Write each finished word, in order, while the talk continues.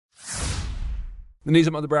The News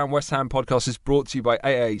at Mother Brown West Ham podcast is brought to you by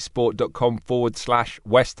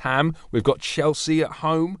aasport.com/West Ham. We've got Chelsea at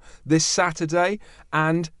home this Saturday,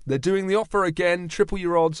 and they're doing the offer again, triple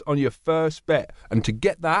your odds on your first bet. And to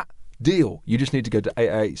get that deal, you just need to go to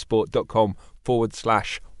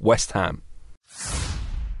aasport.com/West Ham.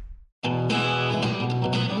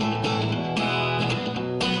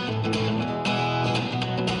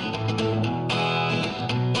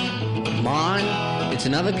 It's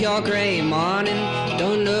another pure grey morning,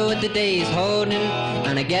 don't know what the day is holding,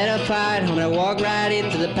 and I get up right home and I walk right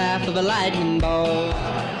into the path of a lightning bolt.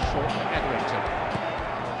 Short for Etherington.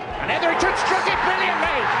 And Etherington struck it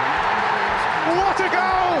brilliantly! What a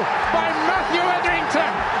goal by Matthew Etherington!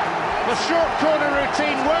 The short corner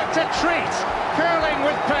routine worked a treat, curling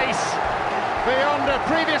with pace beyond a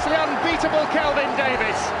previously unbeatable Kelvin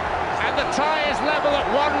Davis. And the tie is level at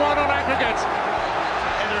 1-1 on aggregate.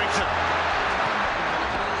 Etherington.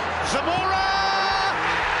 Zamora!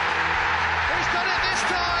 He's done it this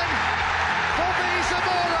time! Bobby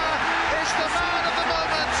Zamora is the man of the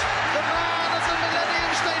moment, the man of the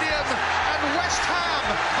Millennium Stadium, and West Ham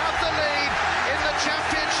have the lead in the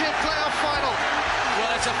Championship playoff final.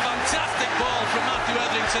 Well, it's a fantastic ball from Matthew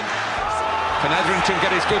Etherington. Can Etherington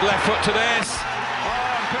get his good left foot to this? Oh,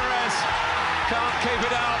 and Perez can't keep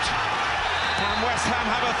it out. And West Ham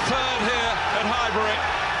have a third here at Highbury.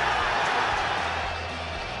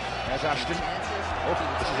 There's Ashton. Oh,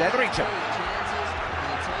 this is Etherington.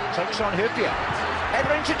 Takes on Hyypiä.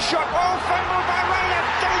 Etherington shot. Oh, fumble by Rayner.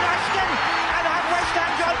 Getting Ashton. And have West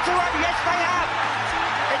Ham gone to one? Yes, they have.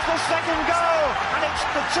 It's the second goal. And it's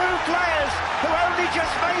the two players who only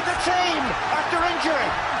just made the team after injury.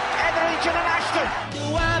 Etherington and Ashton.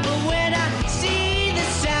 When I see the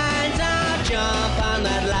signs, I'll jump on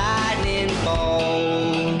that lightning bolt.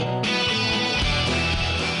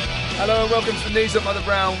 Hello and welcome to the News at Mother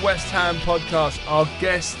Brown West Ham podcast. Our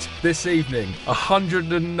guest this evening,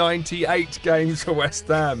 198 games for West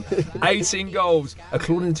Ham, 18 goals,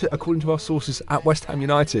 according to our sources at West Ham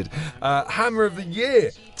United. Hammer of the Year,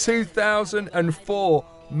 2004,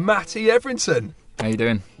 Matty Etherington. How you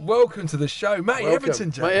doing? Welcome to the show. Matty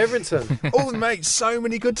Etherington, James. Matty Etherington. Oh, mate, so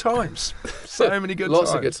many good times. So many good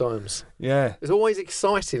Lots times. of good times. Yeah. It's always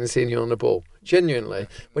exciting seeing you on the ball. Genuinely.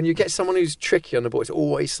 When you get someone who's tricky on the ball, it's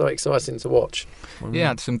always so exciting to watch. Yeah, I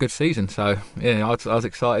had some good seasons, so yeah, I was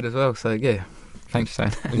excited as well. So yeah, thanks for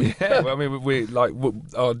saying that. Yeah, well, I mean, we like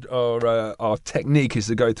our technique is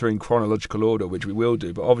to go through in chronological order, which we will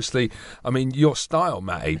do. But obviously, I mean, your style,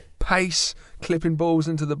 Matty, pace, clipping balls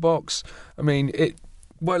into the box. I mean, it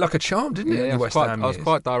worked like a charm, didn't it? Yeah, in the West Ham I was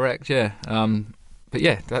quite direct, yeah. But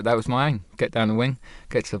yeah, that was my aim: get down the wing,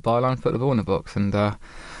 get to the byline, put the ball in the box, and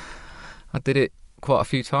I did it quite a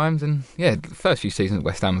few times. And yeah, the first few seasons at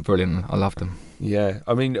West Ham were brilliant. I loved them. Yeah,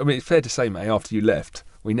 I mean, it's fair to say, mate, after you left,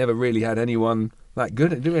 we never really had anyone that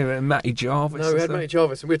good at doing it. Matty Jarvis. No, we had Matty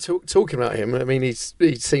Jarvis, and we're talking about him. I mean, he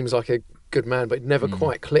seems like a good man, but it never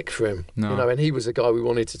quite clicked for him. No. You know, and he was a guy we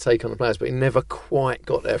wanted to take on the players, but he never quite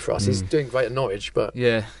got there for us. He's doing great at Norwich, but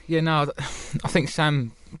No, I think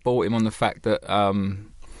Sam bought him on the fact that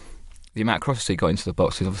the amount of crosses he got into the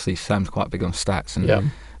box, because obviously Sam's quite big on stats,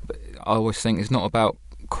 and but I always think it's not about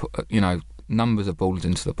numbers of balls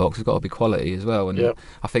into the box. It's got to be quality as well, and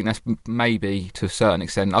I think that's maybe to a certain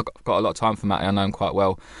extent. I've got a lot of time for Matty. I know him quite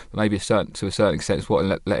well, but maybe to a certain extent, it's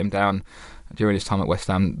what let him down during his time at West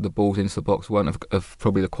Ham. The balls into the box weren't of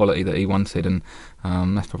probably the quality that he wanted, and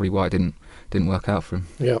that's probably why it didn't work out for him.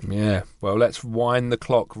 Yeah. Well, let's wind the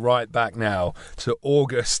clock right back now to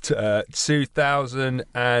August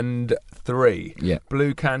 2003. Yeah.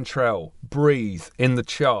 Blue Cantrell, Breathe in the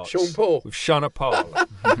charts. Sean Paul. With Shana Paul.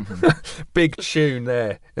 Big tune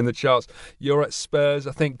there in the charts. You're at Spurs.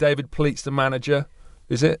 I think David Pleat's the manager.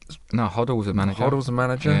 Is it? No, Hoddle was the manager. Hoddle's the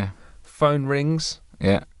manager. Yeah. Phone rings.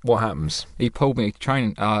 Yeah. What happens? He pulled me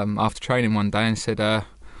after training one day and said,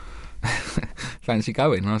 fancy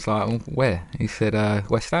going? And I was like, well, where? He said,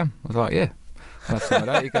 West Ham. I was like, yeah. That's some of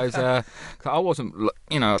that. He goes, I wasn't,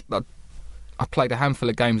 I played a handful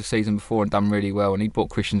of games a season before and done really well, and he'd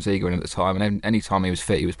bought Christian Ziege in at the time, and any time he was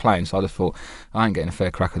fit, he was playing. So I just thought, I ain't getting a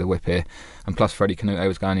fair crack of the whip here. And plus, Freddie Canute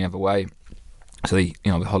was going the other way. So,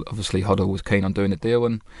 obviously, Hoddle was keen on doing the deal,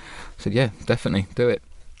 and said, yeah, definitely, do it.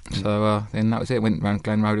 So then that was it. Went round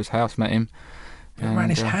Glenn Roder's house, met him. Around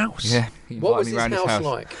his house? Yeah. What was his house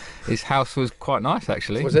like? His house was quite nice,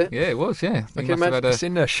 actually. Was it? Yeah, it was, yeah. I can imagine. It's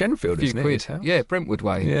in Shenfield, isn't it? His house? Yeah, Brentwood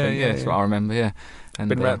way. Yeah, that's what I remember, yeah.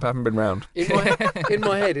 And, haven't been round. In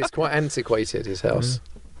my head, it's quite antiquated, his house.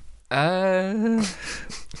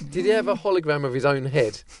 Did he have a hologram of his own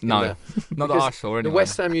head? No, not that I saw anyway. The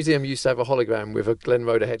West Ham Museum used to have a hologram with a Glenn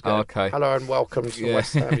Roeder head going, okay. "Hello and welcome to the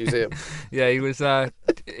West Ham Museum." Yeah, he was.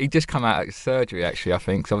 He just come out of surgery, actually, I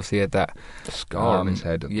think. 'Cause obviously he had that scar on his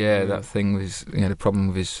head. Yeah, that thing was, the problem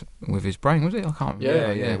with his brain, was it? I can't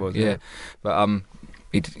remember. Yeah, it was. Yeah. But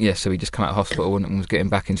so he just come out of hospital and was getting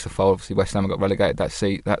back into the fold. Obviously, West Ham got relegated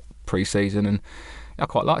that pre-season, and I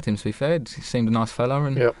quite liked him, to be fair. He seemed a nice fella,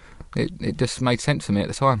 and it just made sense to me at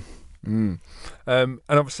the time. And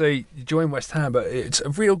obviously you join West Ham, but it's a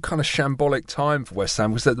real kind of shambolic time for West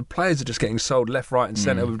Ham, because the players are just getting sold left, right and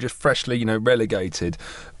centre. We're just freshly, relegated.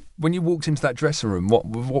 When you walked into that dressing room, what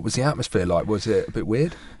was the atmosphere like? Was it a bit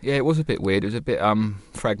weird? Yeah, it was a bit weird. It was a bit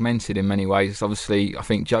fragmented in many ways. Obviously, I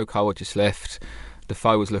think Joe Cole had just left.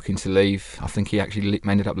 Defoe was looking to leave. I think he actually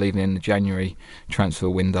ended up leaving in the January transfer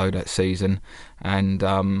window that season, and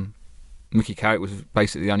Mickey Carrick was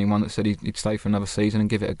basically the only one that said he'd stay for another season and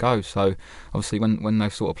give it a go. So obviously when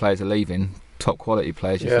those sort of players are leaving, top quality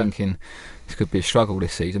players, you're thinking this could be a struggle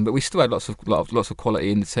this season. But we still had lots of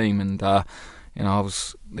quality in the team, and at the end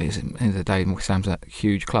of the day, West Ham's a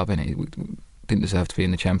huge club, innit? We didn't deserve to be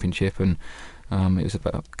in the Championship, and it was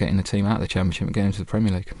about getting the team out of the Championship and getting into the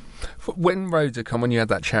Premier League. When Roeder come, when you had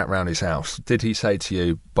that chat round his house, did he say to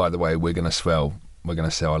you, by the way, we're going to sell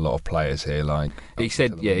a lot of players here? He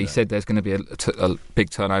said there's going to be a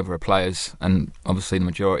big turnover of players, and obviously the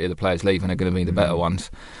majority of the players leaving are going to be the better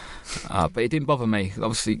ones. But it didn't bother me.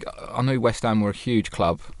 Obviously, I knew West Ham were a huge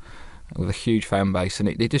club with a huge fan base, and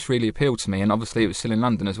it just really appealed to me. And obviously it was still in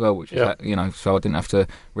London as well, which is, so I didn't have to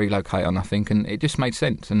relocate or nothing, and it just made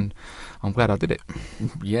sense, and I'm glad I did it.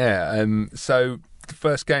 Yeah. So the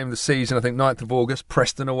first game of the season, I think 9th of August,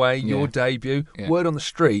 Preston away, your debut. Word on the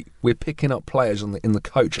street, we're picking up players in the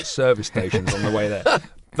coach at service stations on the way there.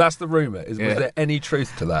 That's the rumour. Was there any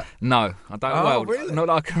truth to that? No, I don't. Really? Not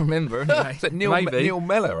that I can remember. Anyway. Neil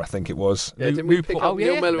Mellor, I think it was. Yeah, didn't we pick up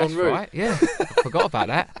Neil Mellor en route? Right, yeah. I forgot about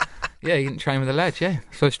that. Yeah, he didn't train with the lads,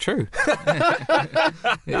 so it's true.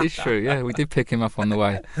 It is true, yeah. We did pick him up on the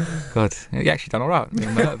way. God, he actually done all right, Neil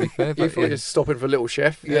Mellor, to be fair. You thought he was stopping for Little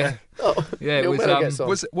Chef? Yeah. Yeah, it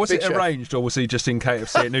was it arranged, or was he just in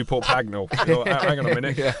KFC at Newport Pagnell? Hang on a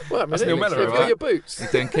minute. Yeah. Well, that's Neil Mellor, right? Your boots. He's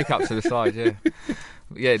doing kick-ups to the side, yeah.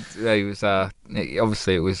 Yeah, he was.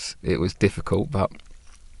 Obviously, it was difficult, but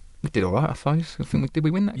we did all right, I suppose. Did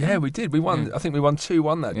we win that game? Yeah, we did. We won. Yeah. I think we won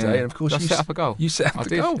 2-1 that day, and of course you set up a goal. You set up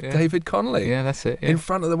the goal, David Connolly. Yeah, that's it. Yeah. In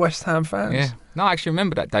front of the West Ham fans. Yeah. No, I actually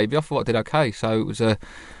remember that debut. I thought I did okay, so it was a,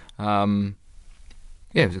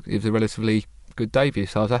 it was a relatively good debut.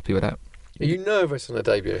 So I was happy with that. Are you nervous on a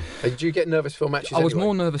debut? Did you get nervous for matches? I was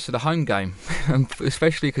more nervous for the home game,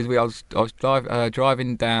 especially because I was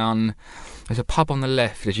driving down. There's a pub on the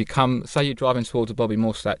left as you come. Say you're driving towards the Bobby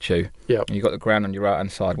Moore statue. Yeah. And you've got the ground on your right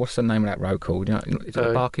hand side. What's the name of that road called? Is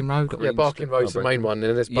it Barking Road? Yeah, Barking Road's the main one,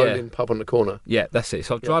 and there's Bowling Pub on the corner. Yeah, that's it.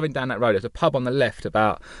 So I'm driving down that road. There's a pub on the left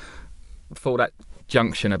about before that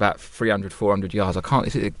junction, about 300, 400 yards. I can't.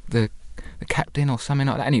 Is it the captain or something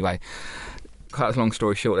like that? Anyway. Cut a long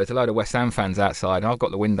story short, there's a load of West Ham fans outside, and I've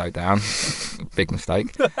got the window down. Big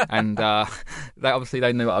mistake. And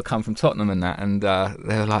they knew I'd come from Tottenham and that, and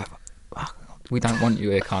they were like, we don't want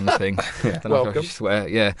you here, kind of thing. Don't know if I should swear,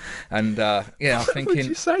 yeah. And I'm thinking, why would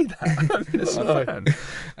you say that?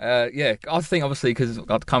 I think obviously because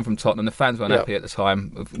I'd come from Tottenham, the fans weren't happy at the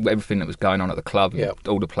time of everything that was going on at the club,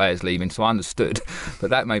 all the players leaving, so I understood. But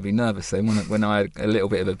that made me nervous then when I had a little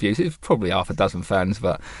bit of abuse. It was probably half a dozen fans,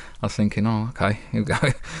 but I was thinking, okay, here we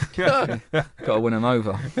go. Got to win them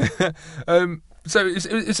over. So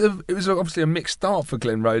it was obviously a mixed start for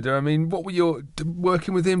Glenn Roeder. I mean, what were your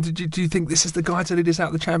working with him? Do you think this is the guy to lead us out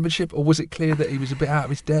of the Championship, or was it clear that he was a bit out of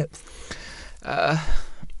his depth?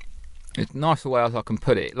 It's nice the way as I can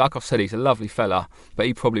put it. Like I said, he's a lovely fella, but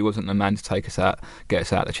he probably wasn't the man to get us out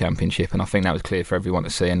of the Championship, and I think that was clear for everyone to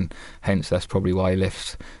see, and hence that's probably why he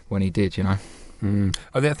left when he did,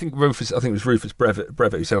 I think it was Rufus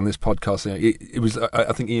Brevitt who said on this podcast, it was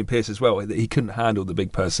I think Ian Pearce as well, that he couldn't handle the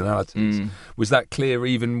big personalities. Was that clear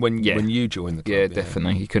even when you joined the club? Yeah,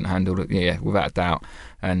 definitely. He couldn't handle it, without a doubt.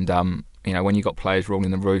 And when you got players ruling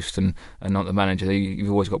the roost and not the manager, you've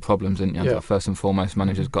always got problems, and first and foremost,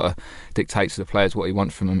 manager's got to dictate to the players what he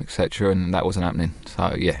wants from them, etc. And that wasn't happening.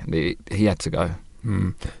 So he had to go.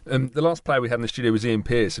 The last player we had in the studio was Ian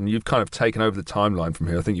Pearce, and you've kind of taken over the timeline from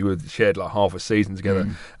here. I think you were shared like half a season together.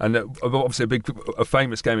 And obviously a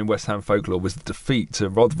famous game in West Ham folklore was the defeat to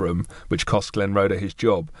Rotherham, which cost Glenn Roeder his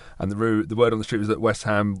job. And the word on the street was that West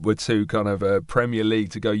Ham were to kind of Premier League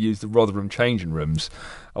to go use the Rotherham changing rooms.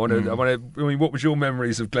 I mean, what was your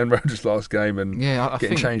memories of Glenn Roeder's last game and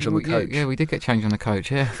getting changed on the coach? Yeah, we did get changed on the coach.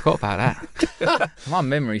 Yeah, I forgot about that. My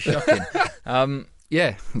memory's shocking.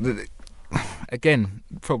 Again,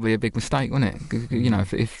 probably a big mistake, wasn't it? You know,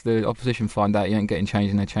 if the opposition find out you ain't getting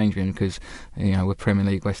changed in their change room because, you know, we're Premier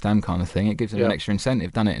League West Ham kind of thing, it gives them an extra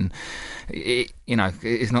incentive, doesn't it? And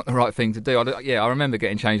it's not the right thing to do. I remember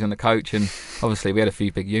getting changed on the coach, and obviously we had a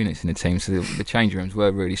few big units in the team, so the change rooms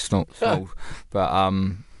were really small. But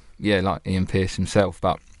like Ian Pearce himself.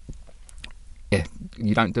 But yeah,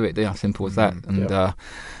 you don't do it, do you? Simple as that. And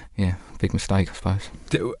big mistake, I suppose.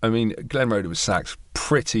 I mean, Glenn Roeder was sacked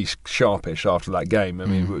pretty sharpish after that game. I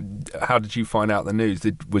mean, how did you find out the news?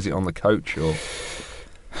 Was it on the coach or?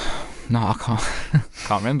 No, I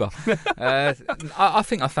can't remember. I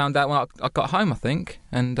think I found out when I got home, I think.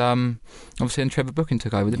 And obviously then Trevor Booking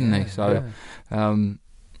took over, didn't he? So,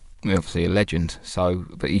 obviously a legend. So,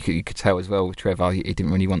 but you could tell as well with Trevor, he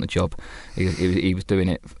didn't really want the job. He was doing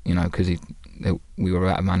it, you know, because we were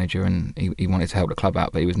out a manager and he wanted to help the club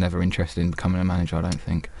out, but he was never interested in becoming a manager, I don't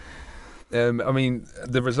think. I mean,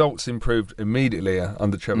 the results improved immediately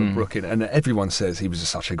under Trevor Booking, and everyone says he was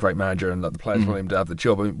such a great manager and that the players want him to have the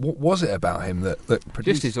job. I mean, what was it about him that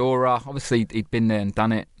produced? Just his aura. Obviously, he'd been there and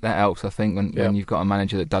done it. That helps, I think, when you've got a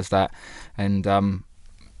manager that does that. And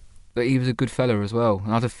but he was a good fella as well.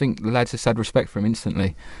 And I just think the lads just had respect for him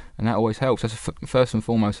instantly, and that always helps. That's first and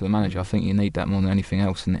foremost for the manager. I think you need that more than anything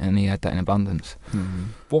else, and he had that in abundance.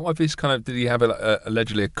 What of his did he have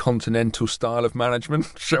allegedly a continental style of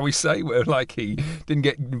management, shall we say, where like he didn't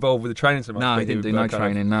get involved with the training so much? No, he didn't do no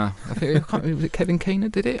training. No, I think was it Kevin Keane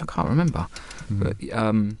that did it? I can't remember. But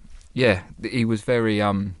he was very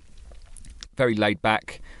very laid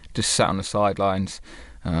back, just sat on the sidelines.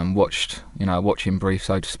 Watched him brief,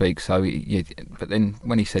 so to speak. So, but then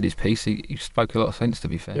when he said his piece, he spoke a lot of sense. To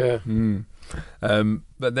be fair,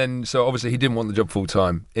 But then, so obviously he didn't want the job full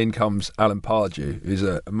time. In comes Alan Pardew, who's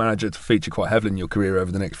a manager to feature quite heavily in your career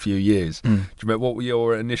over the next few years. Do you remember what were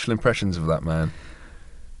your initial impressions of that man?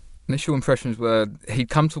 Initial impressions were he'd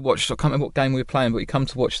come to watch. I can't remember what game we were playing, but he'd come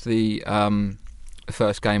to watch the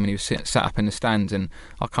first game, and he was sat up in the stands, and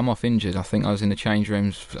I come off injured. I think I was in the change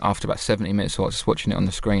rooms after about 70 minutes, so I was just watching it on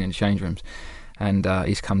the screen in the change rooms, and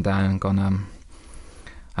he's come down and gone,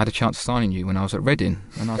 I had a chance of signing you when I was at Reading.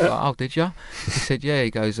 And I was like, oh, did you? He said, yeah. He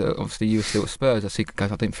goes, obviously you were still at Spurs. He goes,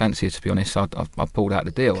 I didn't fancy you, to be honest. I pulled out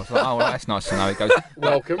the deal. I was like, oh, well, that's nice to know. He goes,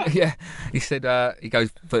 welcome. Yeah. He said,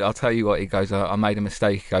 but I'll tell you what. He goes, I made a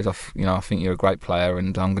mistake. He goes, I think you're a great player,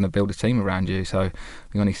 and I'm going to build a team around you. So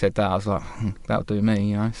when he said that, I was like, that'll do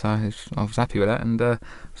me, So I was happy with that, and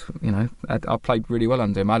I played really well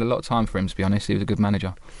under him. I had a lot of time for him, to be honest. He was a good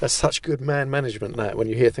manager. That's such good man management, that, when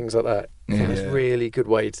you hear things like that. I think it's really good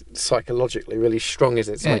way to, psychologically, really strong, is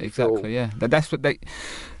it? Exactly, That's what they...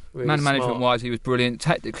 Really man management wise, he was brilliant.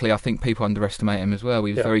 Tactically, I think people underestimate him as well.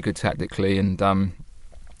 He was very good tactically, and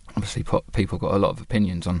obviously people got a lot of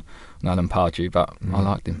opinions on Alan Pardew, but I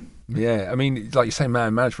liked him. Yeah, I mean, like you say,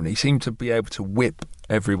 man management, he seemed to be able to whip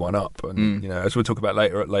everyone up, and as we'll talk about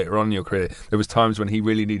later on in your career, there was times when he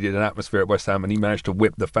really needed an atmosphere at West Ham, and he managed to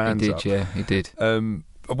whip the fans up. He did.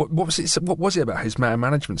 What was it? What was it about his man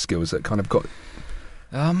management skills that kind of got?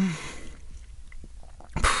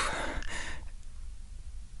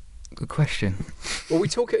 Good question. Well,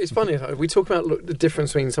 it's funny. We talk about the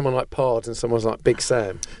difference between someone like Pard and someone like Big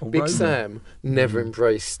Sam. Big Sam never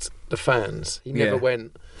embraced the fans. He never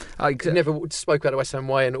went. He never spoke about the West Ham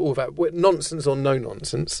way and all that nonsense or no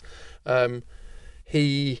nonsense.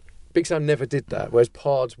 Big Sam never did that, whereas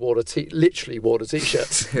Pards literally wore the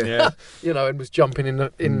t-shirts, and was jumping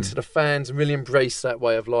into the fans and really embraced that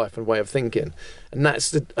way of life and way of thinking. And I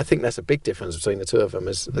think that's a big difference between the two of them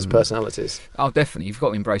as personalities. Oh, definitely. You've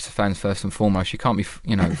got to embrace the fans first and foremost. You can't be,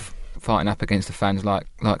 fighting up against the fans like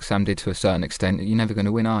Sam did to a certain extent. You're never going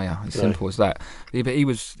to win, are you? As simple as that. But he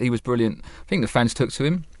was brilliant. I think the fans took to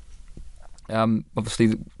him.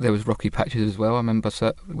 Obviously, there was rocky patches as well. I remember,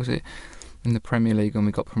 was it in the Premier League when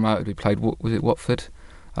we got promoted? We played, was it Watford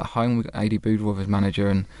at home? We got A.D. Boudreau as manager,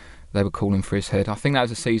 and they were calling for his head. I think that was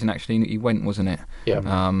the season actually he went, wasn't it?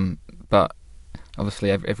 Yeah. But obviously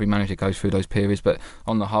every manager goes through those periods. But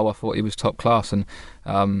on the whole, I thought he was top class, and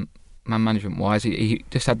man management wise, he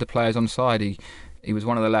just had the players on side. He was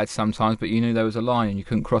one of the lads sometimes, but you knew there was a line and you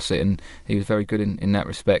couldn't cross it, and he was very good in that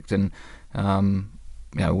respect. And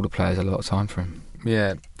all the players had a lot of time for him.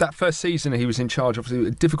 Yeah, that first season he was in charge, obviously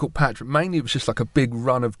a difficult patch, but mainly it was just like a big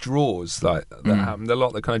run of draws that happened. A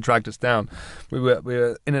lot that kind of dragged us down. We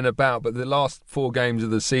were in and about, but the last 4 games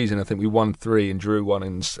of the season, I think we won 3 and drew 1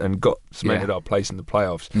 and got cemented our place in the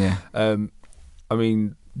playoffs. Yeah. I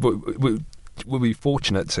mean, were we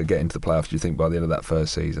fortunate to get into the playoffs, do you think, by the end of that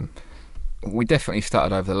first season? We definitely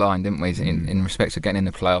started over the line, didn't we, in respect to getting in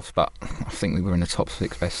the playoffs, but I think we were in the top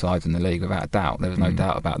 6 best sides in the league, without a doubt. There was no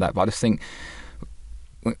doubt about that. But I just think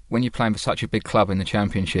when you're playing for such a big club in the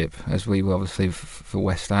Championship, as we were obviously for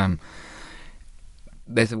West Ham,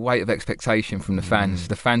 there's a weight of expectation from the fans.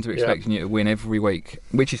 The fans are expecting you to win every week,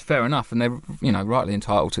 which is fair enough, and they're rightly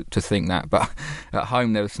entitled to think that. But at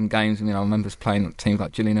home, there were some games. I remember us playing teams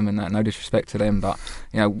like Gillingham and that. No disrespect to them, but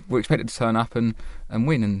we're expected to turn up and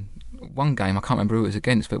win. And one game, I can't remember who it was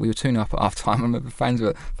against, but we were 2-0 up at half time. I remember fans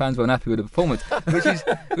weren't happy with the performance,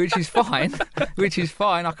 which is fine. Which is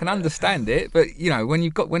fine. I can understand it, but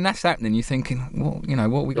when that's happening, you're thinking, what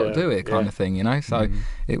have we got to do here, kind of thing. So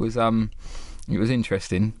it was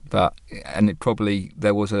interesting, and it probably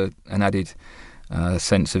there was an added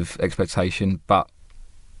sense of expectation. But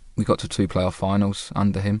we got to 2 playoff finals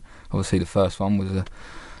under him. Obviously, the first one was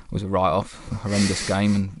a write-off, a horrendous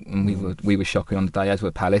game, and we were shocking on the day, as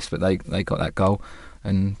were Palace, but they got that goal,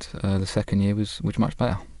 and the second year was much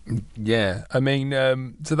better. Yeah, I mean,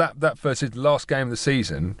 so that first last game of the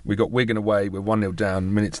season, we got Wigan away, we're 1-0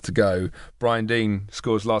 down, minutes to go. Brian Deane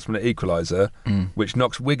scores last-minute equaliser, which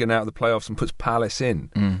knocks Wigan out of the playoffs and puts Palace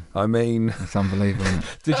in. I mean, it's unbelievable. Isn't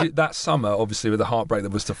it? Did you, that summer, obviously with the heartbreak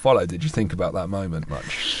that was to follow, did you think about that moment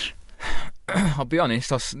much? I'll be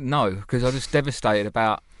honest, no, because I was just devastated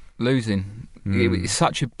about losing. It's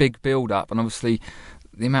such a big build-up, and obviously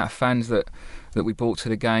the amount of fans that we brought to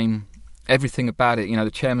the game, everything about it.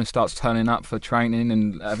 The chairman starts turning up for training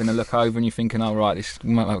and having a look over, and you're thinking, oh right,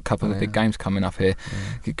 we might have a couple of big games coming up here,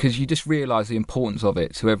 because you just realise the importance of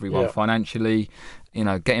it to everyone financially.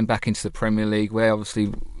 Getting back into the Premier League, where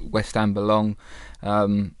obviously West Ham belong.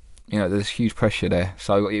 There's huge pressure there,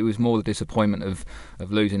 so it was more the disappointment of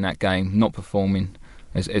losing that game, not performing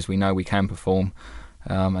as we know we can perform.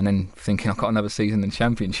 And then thinking I've got another season in the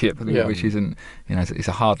Championship, which isn't, it's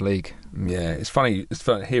a hard league. Yeah, it's funny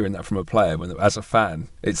hearing that from a player when, as a fan,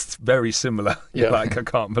 it's very similar. Yeah. Like, I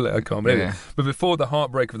can't believe it. But before the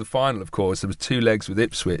heartbreak of the final, of course, there was 2 legs with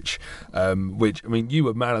Ipswich, which, I mean, you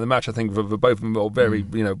were man of the match, I think, for both of them, all very,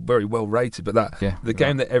 very well rated. But the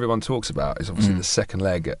game that everyone talks about is obviously the second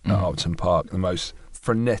leg at Upton Park, the most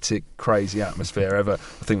frenetic, crazy atmosphere ever.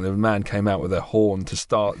 I think the man came out with a horn to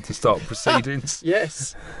start proceedings.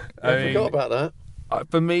 Yes, I forgot about that.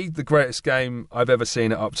 For me, the greatest game I've ever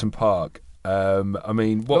seen at Upton Park. I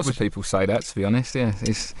mean, lots of people say that, to be honest. Yeah,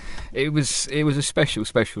 it was a special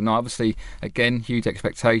night. Obviously, again, huge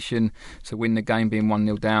expectation to win the game, being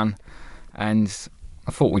 1-0 down, and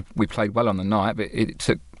I thought we played well on the night, but it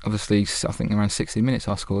took, obviously, I think around 60 minutes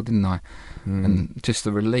I scored, didn't I? And just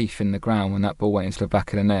the relief in the ground when that ball went into the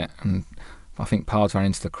back of the net, and I think Pards ran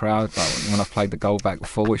into the crowd. But when I've played the goal back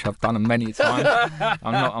before, which I've done many times,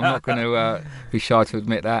 I'm not going to be shy to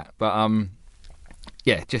admit that. But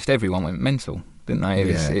just everyone went mental, didn't they?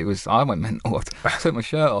 It was. I went mental. I took my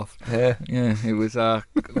shirt off. Yeah. It was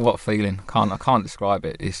what a feeling. I can't describe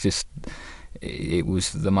it. It's just. It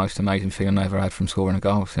was the most amazing feeling I ever had from scoring a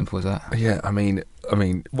goal. Simple as that. Yeah, I mean,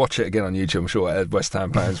 watch it again on YouTube. I'm sure West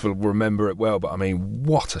Ham fans will remember it well. But I mean,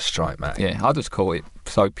 what a strike, Matt! Yeah, I just call it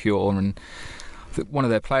so pure. And one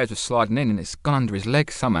of their players was sliding in, and it's gone under his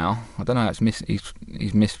leg somehow. I don't know how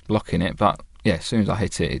he's missed blocking it, but as soon as I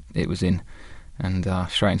hit it, it was in. And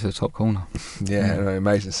straight into the top corner. Yeah,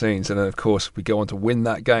 amazing scenes. And then, of course, we go on to win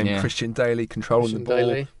that game. Yeah. Christian Daly controlling the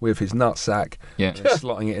ball with his nutsack,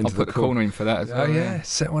 slotting it into the corner in for that as well. Oh yeah,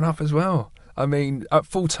 set one up as well. I mean, at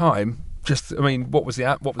full time, what was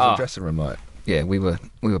the dressing room like? Yeah, we were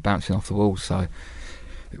bouncing off the walls. So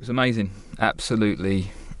it was amazing. Absolutely,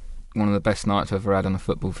 one of the best nights I've ever had on a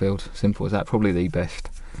football field. Simple as that. Probably the best.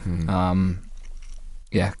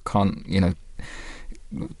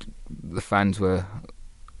 The fans were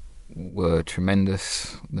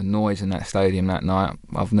tremendous. The noise in that stadium that night,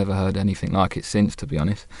 I've never heard anything like it since, to be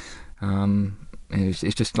honest.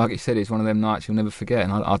 It's just, like you said, it's one of them nights you'll never forget,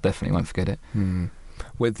 and I definitely won't forget it.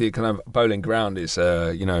 With the kind of Bowling Ground, it's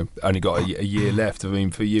only got a year left. I mean,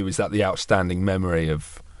 for you, is that the outstanding memory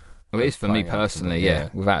of? Well, it is for me personally,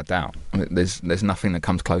 without a doubt. There's nothing that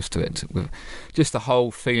comes close to it. With just the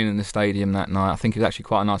whole feeling in the stadium that night. I think it was actually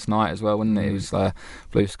quite a nice night as well, wasn't it? It was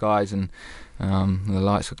blue skies and the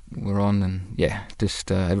lights were on, and just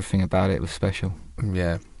everything about it was special.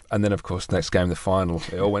 Yeah. And then, of course, next game, the final,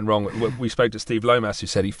 it all went wrong. We spoke to Steve Lomas, who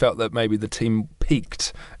said he felt that maybe the team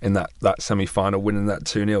peaked in that semi-final, winning that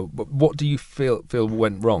 2-0. But what do you feel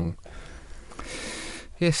went wrong?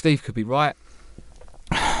 Yeah, Steve could be right.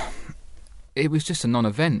 It was just a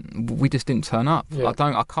non-event. We just didn't turn up. Yeah.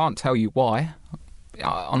 I can't tell you why.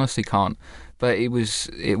 I honestly can't. But it was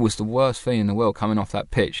the worst thing in the world coming off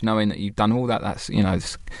that pitch, knowing that you've done all that. That's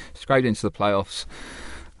scraped into the playoffs.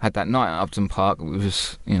 Had that night at Upton Park, it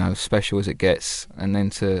was special as it gets, and then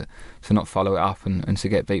to not follow it up and to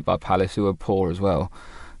get beat by Palace, who were poor as well,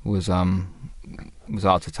 was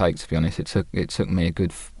hard to take. To be honest, it took me a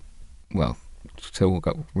good till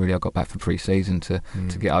I got back for pre-season to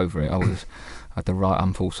get over it. I had the right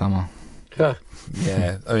unfull summer. Yeah,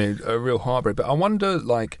 I mean, a real heartbreak. But I wonder,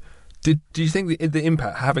 do you think the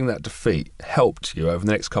impact having that defeat helped you over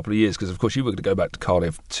the next couple of years? Because of course you were going to go back to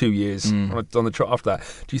Cardiff 2 years on the trot after that.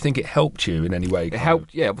 Do you think it helped you in any way? It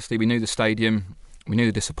helped. Yeah, obviously we knew the stadium. We knew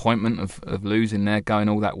the disappointment of losing there, going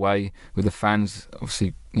all that way with the fans.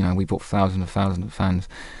 Obviously, we brought thousands of fans,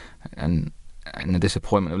 and the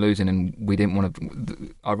disappointment of losing, and we didn't want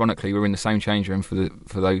to. Ironically, we were in the same change room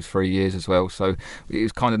for those 3 years as well. So it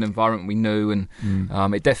was kind of an environment we knew, and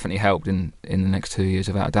it definitely helped in the next 2 years,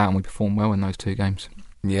 without a doubt. And we performed well in those 2 games.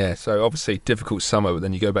 Yeah, so obviously difficult summer, but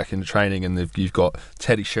then you go back into training and you've got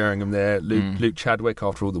Teddy Sheringham there, Luke Chadwick.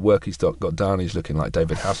 After all the work he's got done, he's looking like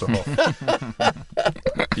David Hasselhoff.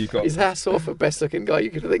 Is Hasselhoff the best looking guy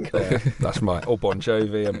you could think of? Yeah, that's or Bon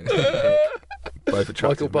Jovi. Both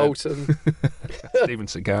Michael Bolton. Steven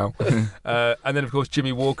Seagal. And then, of course,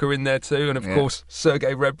 Jimmy Walker in there too. And, of course,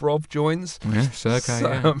 Sergei Rebrov joins. Yeah, Sergei,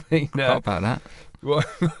 I mean, forgot about that.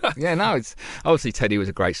 Yeah, no, it's obviously Teddy was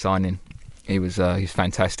a great signing. He was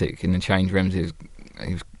fantastic in the change rooms. He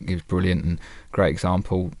was brilliant and great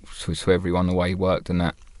example to everyone, the way he worked and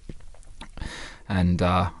that. And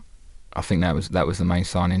I think that was the main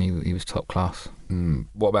signing. He was top class.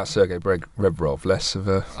 What about Sergei Rebrov? Less of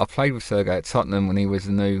a... I played with Sergei at Tottenham when he was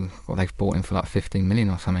the new... Well, they've bought him for like 15 million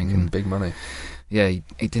or something. And big money. Yeah, he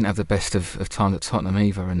didn't have the best of times at Tottenham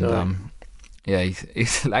either. And no. Yeah,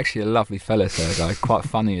 he's actually a lovely fella, Sergei. Quite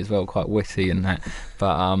funny as well, quite witty and that.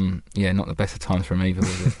 But not the best of times for him either,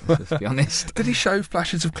 was it? Let's be honest. Did he show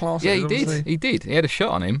flashes of class? Yeah, he did. He did. He had a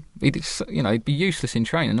shot on him. He did. He'd be useless in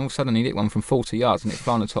training, and all of a sudden he'd hit one from 40 yards and it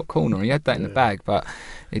flew on the top corner. He had that in the bag, but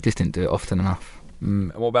he just didn't do it often enough.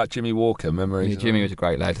 And what about Jimmy Walker? Memories? Yeah, Jimmy was a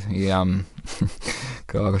great lad. He God,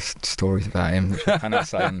 I've got stories about him which I cannot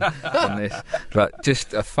say on this. But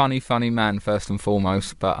just a funny man first and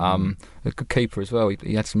foremost. But a good keeper as well.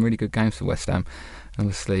 He had some really good games for West Ham.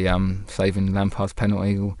 Obviously, saving Lampard's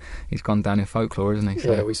penalty, he's gone down in folklore, isn't he?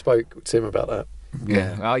 So, yeah, we spoke to him about that.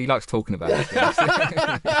 Yeah, well, he likes talking about it.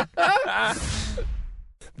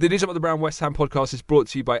 The News Up with the Brown West Ham podcast is brought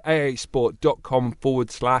to you by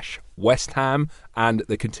aasport.com/West Ham, and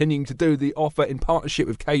they're continuing to do the offer in partnership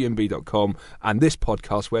with KUMB.com and this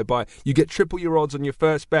podcast, whereby you get triple your odds on your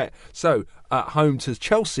first bet. So, at home to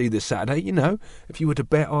Chelsea this Saturday, if you were to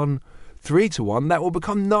bet on 3-1, that will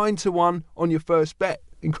become 9-1 on your first bet.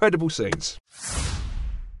 Incredible scenes.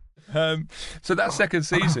 So that second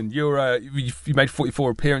season, you made 44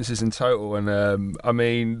 appearances in total, and I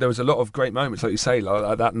mean there was a lot of great moments, like you say,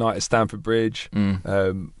 like that night at Stamford Bridge,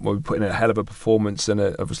 where we put in a hell of a performance, and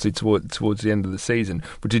obviously towards the end of the season.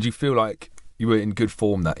 But did you feel like you were in good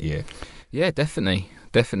form that year? Yeah, definitely,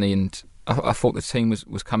 and I thought the team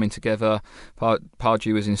was coming together.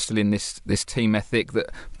 Pardew was instilling this team ethic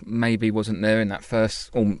that maybe wasn't there in that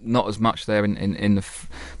first, or not as much there in the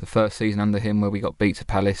first season under him, where we got beat to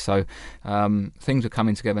Palace. So things were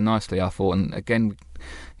coming together nicely, I thought. And again,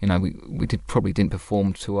 we probably didn't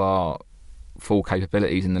perform to our full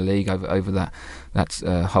capabilities in the league over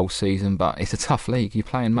that whole season. But it's a tough league. You're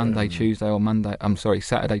playing Saturday, Tuesday,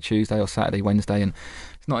 or Saturday, Wednesday, and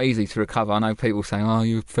it's not easy to recover. I know people saying, "Oh,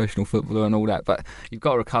 you're a professional footballer" and all that, but you've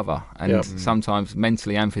got to recover, and sometimes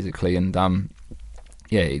mentally and physically. And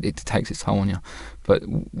it takes its toll on you. But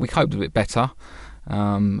we coped a bit better,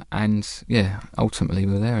 and ultimately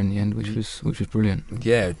we were there in the end, which was brilliant.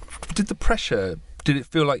 Yeah. Did it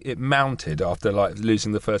feel like it mounted after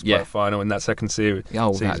losing the first playoff final in that second series?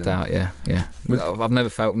 Oh, without doubt, yeah. I've never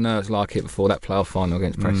felt nerves like it before that playoff final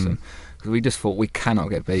against Preston. Because we just thought we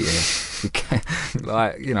cannot get beat here. We can't,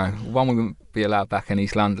 one, we wouldn't be allowed back in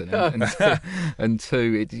East London, and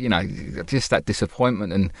two, just that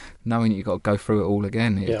disappointment and knowing you've got to go through it all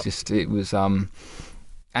again. It was.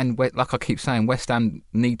 And like I keep saying, West Ham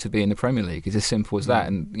need to be in the Premier League. It's as simple as that.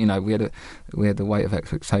 And we had the weight of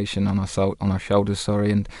expectation on our shoulders.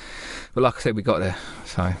 But like I said, we got there.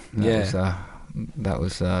 So that that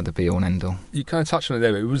was the be all and end all. You kind of touched on it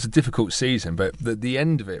there. It was a difficult season, but the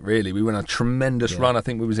end of it, really, we went on a tremendous run. I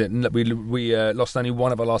think we lost only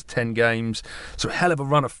one of our last 10 games, so a hell of a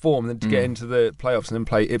run of form. And then to get into the playoffs and then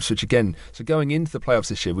play Ipswich again. So going into the playoffs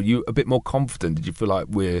this year, were you a bit more confident? Did you feel like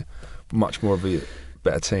we're much more of a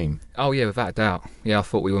better team? Oh yeah, without a doubt. Yeah, I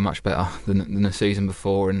thought we were much better than the season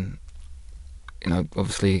before, and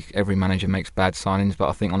obviously every manager makes bad signings, but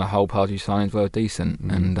I think on the whole, Pardew's signings were decent,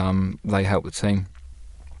 and they helped the team.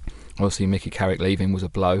 Obviously, Mickey Carrick leaving was a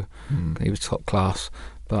blow. He was top class,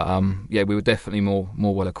 but we were definitely more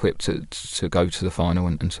well equipped to go to the final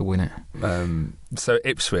and to win it. So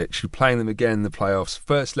Ipswich, you're playing them again in the playoffs.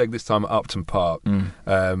 First leg this time at Upton Park.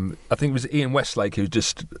 I think it was Ian Westlake who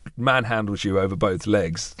just manhandles you over both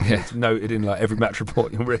legs. Yeah. It's noted in match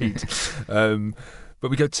report you'll read. But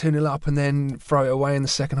we go 2-0 up and then throw it away in the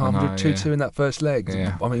second half. We did 2-2 in that first leg.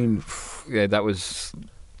 Yeah. I mean... Yeah, that was...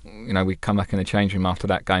 we come back in the change room after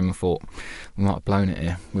that game and thought, we might have blown it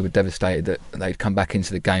here. We were devastated that they'd come back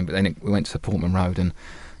into the game, but then we went to Portman Road and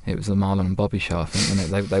it was the Marlon and Bobby show, I think,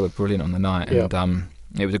 and they were brilliant on the night. Yeah. And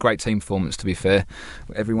it was a great team performance, to be fair.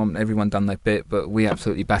 Everyone done their bit, but we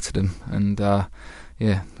absolutely battered them. And...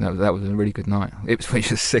 that was a really good night. Ipswich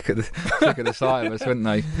was sick of the sight of us, weren't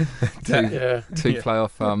they? Two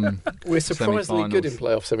playoff. We're surprisingly good in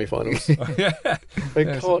playoff semi-finals.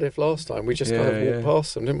 Cardiff last time, we just kind of walked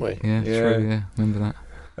past them, didn't we? Yeah, true. Yeah, remember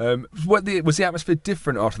that. Was the atmosphere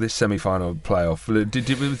different after this semi-final playoff?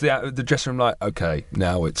 Was the dressing room like, okay,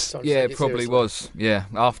 now it's... It probably was. Yeah,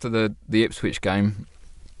 after the Ipswich game.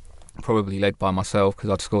 Probably led by myself because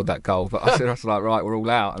I'd scored that goal, but I was like, right, we're all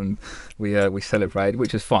out, and we celebrated,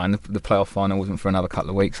 which was fine. The playoff final wasn't for another couple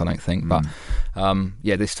of weeks, I don't think, but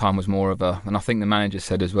this time was more of a, and I think the manager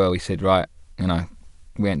said as well, he said, right,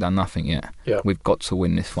 we ain't done nothing yet. We've got to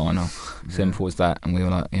win this final. Simple as that. And we were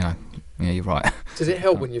like, yeah, you're right. Does it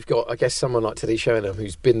help when you've got, I guess, someone like Teddy Sheringham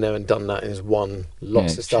who's been there and done that and has won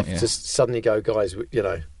lots of stuff, to suddenly go, guys,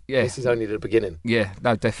 this is only the beginning. Yeah,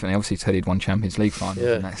 no, definitely. Obviously, Teddy'd won Champions League finals,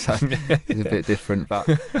 and that, so it's a bit different. But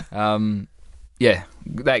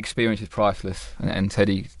that experience is priceless. And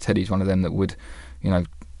Teddy's one of them that would, the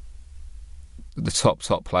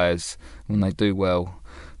top players, when they do well,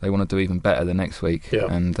 they want to do even better the next week.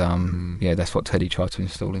 Yeah. And that's what Teddy tried to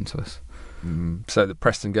install into us. So the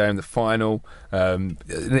Preston game, the final,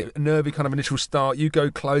 nervy kind of initial start. You go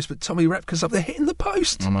close, but Tommy Repka's up there hitting the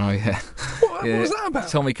post. I know, yeah. What was that about?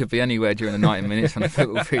 Tommy could be anywhere during the 90 minutes on the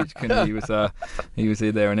football pitch, couldn't he? He was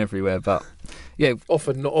here, there, and everywhere. But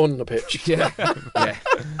often not on the pitch. Yeah,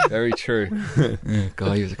 very true.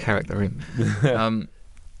 God, he was a character.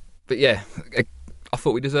 But I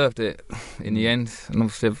thought we deserved it in the end, and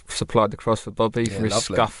obviously I've supplied the cross for Bobby for his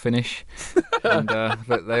scuff finish.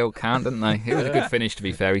 But they all count, didn't they? It was a good finish, to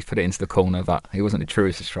be fair. He put it into the corner, but he wasn't the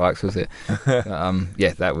truest of strikes, was it? But,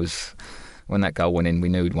 that was when that goal went in. We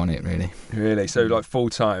knew we'd won it, really. Really? So,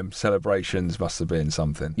 full-time celebrations must have been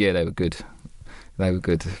something. Yeah, they were good.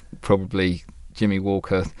 Probably Jimmy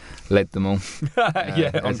Walker led them all.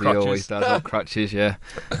 As he always does, on crutches. Yeah,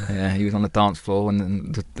 he was on the dance floor,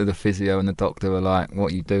 and the physio and the doctor were like,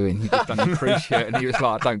 "What are you doing? You just done your crease shirt," and he was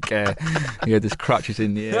like, "I don't care." He had his crutches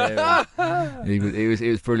in the air. It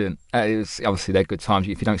was brilliant. It was obviously they're good times.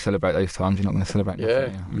 If you don't celebrate those times, you're not going to celebrate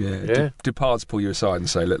nothing. Did Pards pull you aside and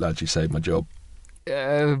say, "Look, lads, you saved my job"?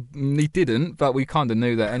 He didn't, but we kind of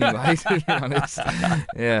knew that anyway. To be honest,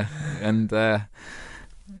 and.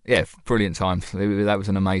 Brilliant times. That was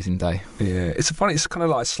an amazing day. Yeah, it's kind of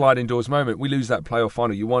like a sliding doors moment. We lose that playoff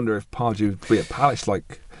final. You wonder if Pardew would be at Palace.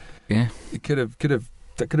 It could have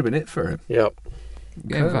been it for him. Yep.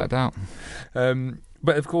 Yeah, without a doubt.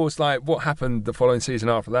 But of course, what happened the following season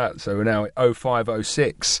after that? So we're now at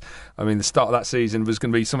 05-06. I mean, the start of that season was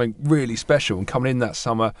going to be something really special. And coming in that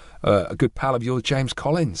summer, a good pal of yours, James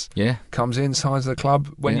Collins, comes in, signs the club.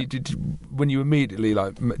 When you immediately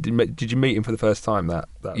did you meet him for the first time that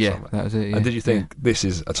summer? That was it. Yeah. And did you think this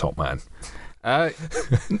is a top man?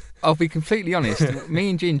 I'll be completely honest. Me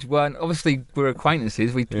and Ginge weren't. Obviously, we're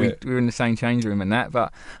acquaintances. We were in the same change room and that.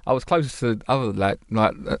 But I was closer to other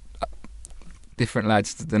different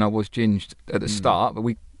lads than I was Ginge at the start, but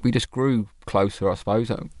we just grew closer, I suppose.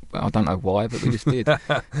 I don't know why, but we just did.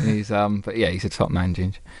 He's a top man,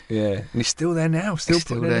 Ginge. Yeah, and he's still there now.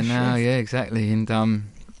 Still there now. Yeah, exactly. And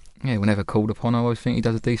whenever called upon, I always think he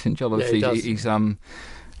does a decent job. Obviously, he's going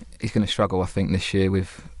to struggle, I think, this year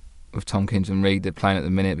with Tompkins and Reid. They're playing at the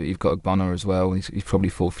minute, but you've got Ogbonna as well. He's probably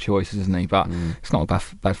fourth choice, isn't he? But it's not a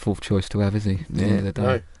bad fourth choice to have, is he?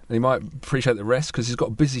 No. And he might appreciate the rest because he's got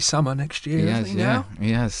a busy summer next year.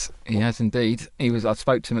 He has indeed. I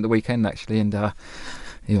spoke to him at the weekend actually, and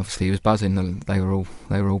he was buzzing. They were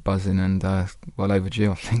all buzzing and well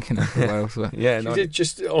overdue, I think, in Wales. You did,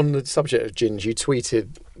 just on the subject of Ginge, you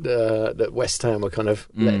tweeted that West Ham were kind of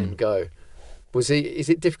letting him go. Is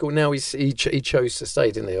it difficult now? He chose to stay,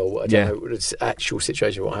 didn't he? Or I don't know the actual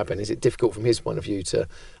situation of what happened. Is it difficult from his point of view to?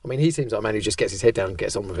 I mean, he seems like a man who just gets his head down and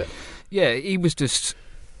gets on with it. Yeah, he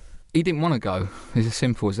didn't want to go. It's as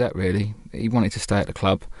simple as that, really. He wanted to stay at the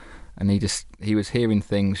club, and he was hearing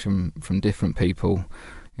things from different people.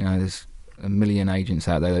 You know, there's a million agents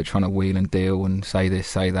out there that are trying to wheel and deal and say this,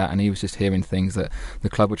 say that, and he was just hearing things that the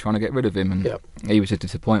club were trying to get rid of him, and he was just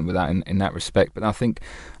disappointed with that in that respect. But I think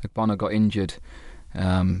Bonner got injured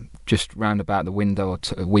just round about the window or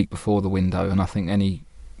a week before the window, and I think any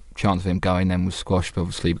chance of him going then was squashed,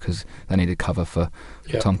 obviously, because they needed cover for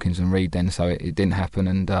Tompkins and Reed then, so it didn't happen,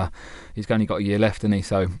 and he's only got a year left, hasn't he?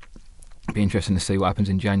 So it'll be interesting to see what happens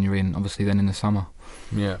in January and obviously then in the summer.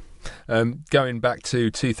 Yeah. Going back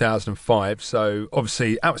to 2005, so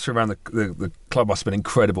obviously atmosphere around the club must have been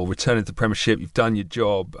incredible. Returning to the Premiership, you've done your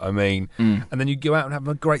job. I mean, and then you go out and have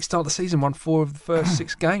a great start of the season, won 4 of the first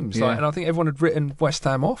 6 games, and I think everyone had written West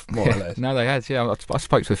Ham off more or less. No, they had. Yeah, I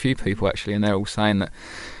spoke to a few people actually, and they're all saying that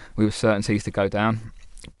we were certainties to go down.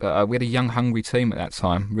 But we had a young, hungry team at that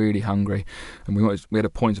time, really hungry, and we had a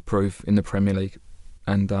point to prove in the Premier League,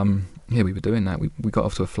 and we were doing that. We got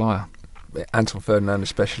off to a flyer. Anton Ferdinand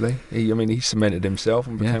especially. He cemented himself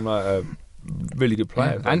and became a really good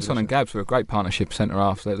player. Yeah. Anton and Gabs were a great partnership centre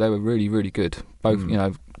half. They were really, really good. Both,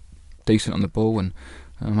 decent on the ball and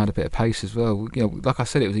had a bit of pace as well. Like I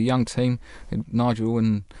said, it was a young team. Nigel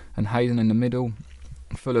and Hayden in the middle,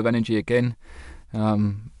 full of energy again.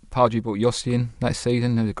 Pardew brought Yossi in that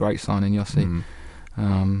season. It was a great signing, Yossi.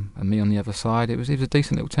 And me on the other side. It was a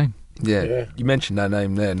decent little team. Yeah, you mentioned that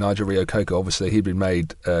name there, Nigel Reo-Coker. Obviously, he'd been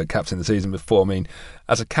made captain the season before. I mean,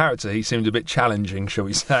 as a character, he seemed a bit challenging, shall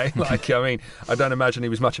we say? I don't imagine he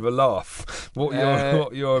was much of a laugh. What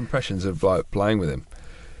are your impressions of playing with him?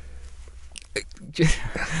 Do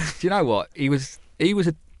you know what? He was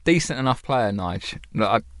a decent enough player, Nige.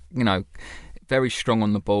 Very strong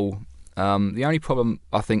on the ball. The only problem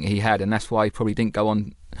I think he had, and that's why he probably didn't go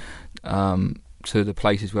on to the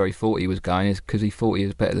places where he thought he was going, is because he thought he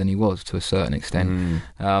was better than he was to a certain extent.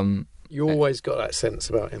 You always got that sense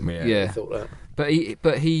about him. Yeah. Thought that.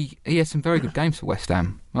 But he had some very good games for West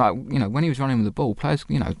Ham. When he was running with the ball, players,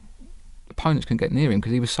 opponents couldn't get near him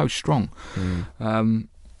because he was so strong.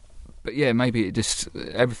 But yeah, maybe it just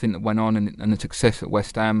everything that went on and the success at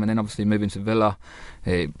West Ham, and then obviously moving to Villa,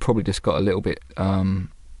 it probably just got a little bit to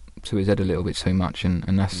his head a little bit too much,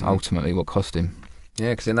 and that's ultimately what cost him.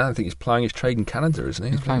 Yeah, because now I think he's playing his trade in Canada, isn't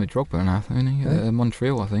he? He's playing with Drogba now, isn't he?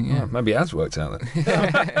 Montreal, I think. Yeah, maybe it has worked out then.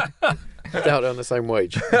 Doubt they're on the same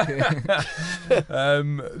wage. So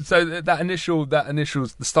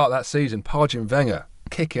the start of that season, Pardew and Wenger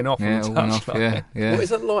kicking off on the touchline. Yeah. What is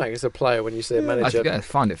that like as a player when you see a manager? I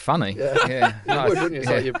find it funny. Yeah. You would,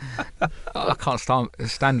 wouldn't you? I can't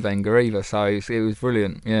stand Wenger either, so it was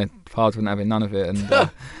brilliant. Yeah, Pardew wasn't having none of it, and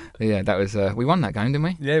that was we won that game, didn't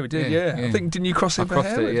we? Yeah, we did. Yeah. I think didn't you cross it? I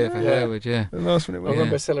crossed it, for Harewood. Yeah, the last one it was. I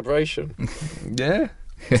remember a celebration. Yeah.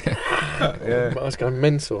 I was going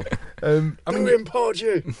mental.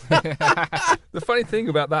 Pardew. The funny thing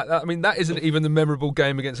about that, that isn't even the memorable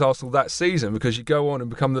game against Arsenal that season, because you go on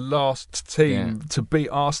and become the last team to beat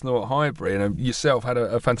Arsenal at Highbury, and yourself had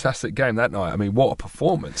a fantastic game that night. I mean, what a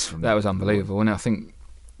performance! That was unbelievable, and I think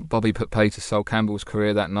Bobby put pay to Sol Campbell's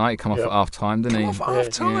career that night. He come off at half time, didn't he? Off at half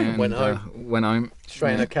time. Went home.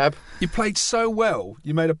 Straight in a cab. You played so well,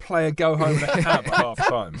 you made a player go home in a cab at half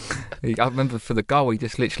time. I remember for the goal, he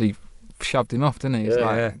just literally shoved him off, didn't he? He's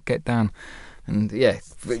get down. And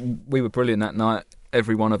we were brilliant that night,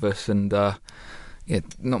 every one of us, and not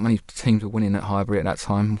many teams were winning at Highbury at that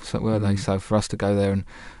time, were they? So for us to go there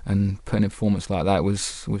and put in a performance like that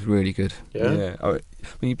was really good. Yeah.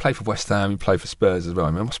 When you play for West Ham, you play for Spurs as well. I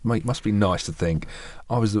mean, it must be nice to think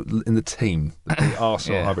I was in the team that beat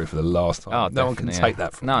Arsenal at Highbury for the last time. Oh, no one can take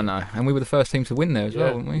that from me. No. And we were the first team to win there as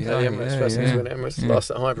well, weren't we? Yeah, the Emirates first team to win Emirates, last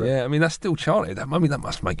at Highbury. Yeah, I mean, that's still chanted. That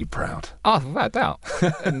must make you proud. Oh, without a doubt.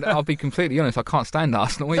 And I'll be completely honest, I can't stand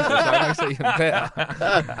Arsenal either, so it makes it even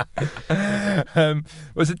better. It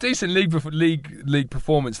was a decent league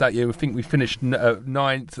performance that year. I think we finished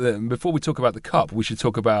 9th. Before we talk about the Cup, we should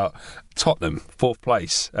talk about Tottenham, 4th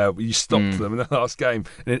place. You stopped them in the last game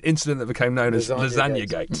in an incident that became known as Lasagna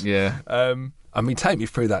Gate. Yeah. Take me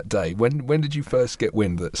through that day. When did you first get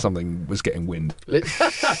wind that something was getting wind?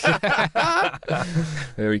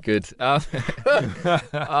 Very good.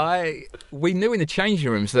 We knew in the changing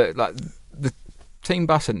rooms that team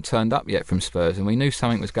bus hadn't turned up yet from Spurs, and we knew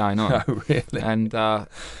something was going on. Oh, really? And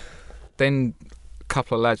then a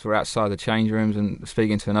couple of lads were outside the change rooms and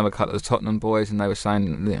speaking to another couple of the Tottenham boys, and they were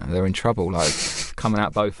saying they're in trouble, like coming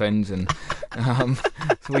out both ends. And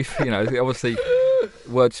so we, obviously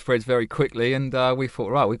word spreads very quickly, and we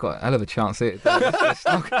thought, right, we've got a hell of a chance here. Let's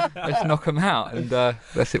knock them out, and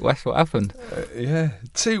that's what happened.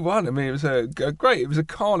 2-1. I mean, it was it was a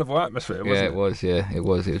carnival atmosphere, wasn't it? It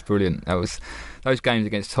was brilliant. Those games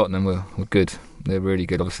against Tottenham were good. They're really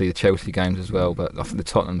good. Obviously the Chelsea games as well, but I think the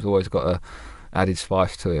Tottenham's always got a added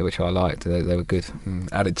spice to it, which I liked. They were good.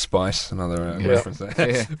 Added spice, another reference there.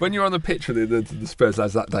 Yeah. When you're on the pitch with the Spurs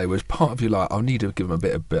lads that day, was part of you like, I need to give them a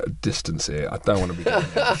bit of distance here. I don't want to be doing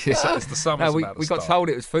it. It's the summer's about to we got told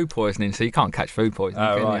it was food poisoning, so you can't catch food poisoning.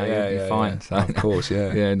 Oh, right, you're fine. So, of course,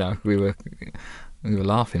 yeah. Yeah, no, we were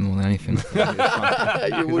laughing more than anything.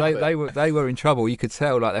 They were in trouble. You could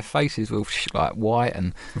tell, like their faces were like white,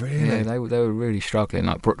 and really, they were really struggling,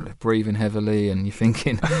 like breathing heavily. And you're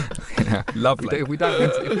thinking, lovely. If we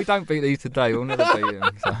don't beat these today, we'll never beat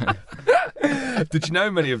them. So. Did you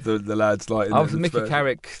know many of the lads? Like, I was Mickey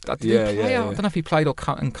Carrick. I don't know if he played or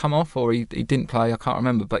come off, or he didn't play. I can't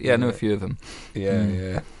remember, but I knew a few of them.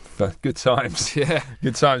 Yeah. Good times. Yeah,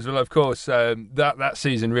 good times. Well, of course, that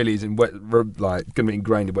season really is going to be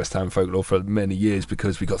ingrained in West Ham folklore for many years,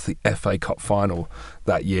 because we got to the FA Cup final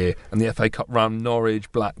that year, and the FA Cup run: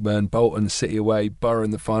 Norwich, Blackburn, Bolton, City away, Borough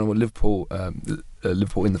in the final, Liverpool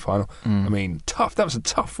in the final. I mean, tough. That was a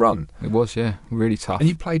tough run. It was, really tough. And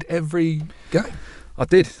you played every game. I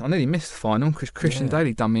did. I nearly missed the final because Christian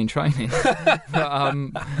Daly done me in training.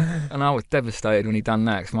 And I was devastated when he done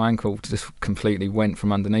that, because my ankle just completely went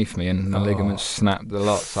from underneath me and the ligaments snapped a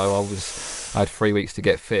lot. So I had 3 weeks to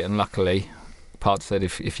get fit, and luckily Part said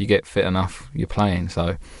if you get fit enough, you're playing.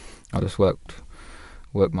 So I just worked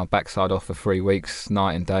my backside off for 3 weeks,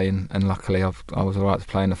 night and day, and luckily I was all right to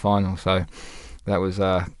play in the final. So that was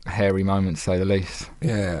a hairy moment, to say the least.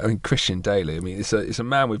 Yeah, I mean, Christian Daly, I mean, it's a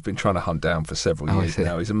man we've been trying to hunt down for several years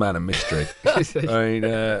now. He's a man of mystery. I mean,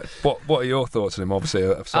 what are your thoughts on him, obviously,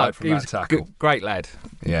 aside from that tackle? Great lad.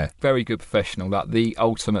 Yeah. Very good professional, like the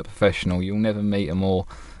ultimate professional. You'll never meet a more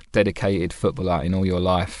dedicated footballer in all your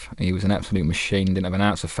life. He was an absolute machine, didn't have an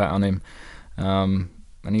ounce of fat on him.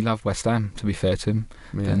 And he loved West Ham, to be fair to him.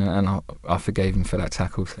 Yeah. And I forgave him for that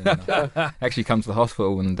tackle. Actually come to the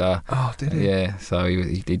hospital and... did he? Yeah, so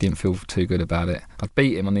he didn't feel too good about it. I'd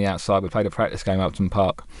beat him on the outside. We played a practice game at Upton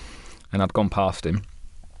Park, and I'd gone past him.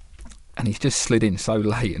 And he's just slid in so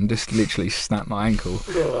late and just literally snapped my ankle.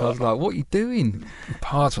 I was like, what are you doing?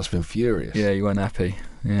 Pards must have been furious. Yeah, you weren't happy.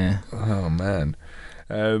 Yeah. Oh, man.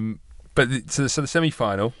 So the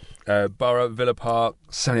semi-final... Borough, Villa Park,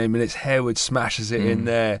 78 minutes. Harewood smashes it in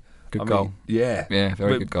there. Good goal. Yeah,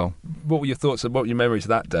 very good goal. What were your thoughts? What were your memories of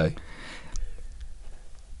that day?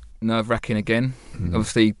 Nerve-wracking again.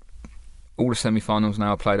 Obviously, all the semi-finals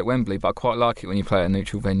now are played at Wembley, but I quite like it when you play at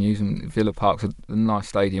neutral venues. And Villa Park's a nice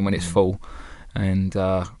stadium when it's full. And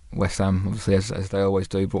West Ham, obviously, as they always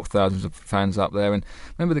do, brought thousands of fans up there. And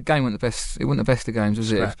remember, the game wasn't the best. It wasn't the best of games,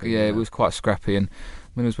 was scrappy, it? It was quite scrappy. And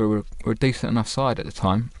Middlesbrough were a decent enough side at the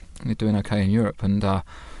time. They're doing okay in Europe, and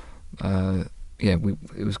it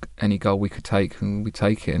was any goal we could take, and we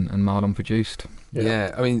take it, and Marlon produced.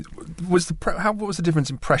 Yeah, I mean, what was the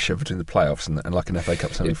difference in pressure between the playoffs and like an FA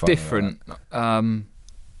Cup semi-final? It's different.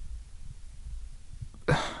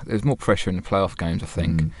 There's more pressure in the playoff games, I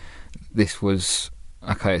think. This was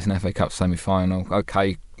okay. It's an FA Cup semi-final.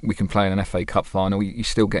 Okay, we can play in an FA Cup final. You're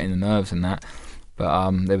still getting the nerves in that,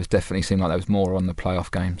 but there was definitely seemed like there was more on the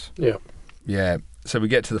playoff games. Yeah. So we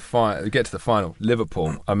get to the final.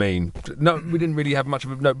 Liverpool. I mean, no, we didn't really have much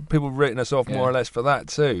of people written us off more or less for that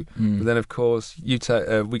too. But then, of course, we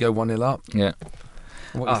go 1-0 up. Yeah.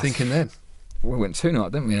 What were you thinking then? We went 2-0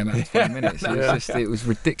 up, didn't we? In about 20 minutes. It was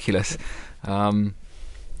ridiculous.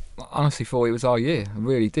 I honestly thought it was our year. I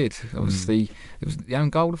really did. Obviously, it was the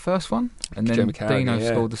own goal, the first one, and then Dino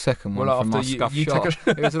scored the second one from my scuff shot.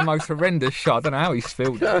 It was the most horrendous shot. I don't know how he's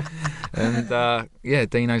filled it. And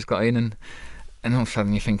Dino's got in, and all of a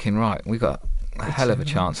sudden you're thinking, right, we've got a hell of a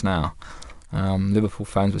chance now. Liverpool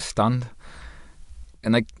fans were stunned,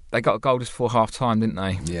 and they got a goal just before half time, didn't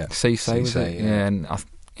they? Yeah, Cisse was it? Yeah,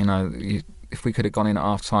 and if we could have gone in at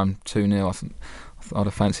half time 2-0, I'd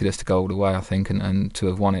have fancied us to go all the way, I think, and to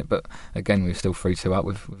have won it. But again, we were still 3-2 up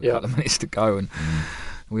with a couple of minutes to go, and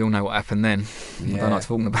we all know what happened then. I don't like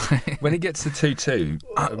talking about it. When it gets to 2-2,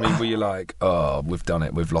 I mean, were you like, oh, we've done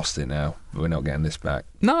it, we've lost it now, we're not getting this back?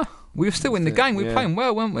 No, we were still in the game. We were playing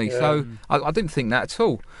well, weren't we? Yeah. So I didn't think that at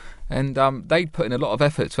all. And they'd put in a lot of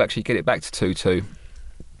effort to actually get it back to 2-2.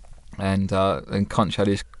 And Conch had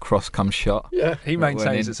his cross come shot. Yeah, he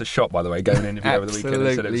maintains it's a shot, by the way, going in over the weekend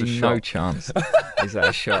and said it was a shot. No chance. Is that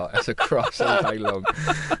a shot? It's a cross all day long.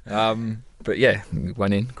 But yeah,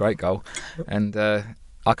 went in, great goal. And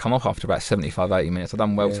I come off after about 75, 80 minutes. I'd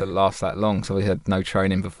done well to last that long, so we had no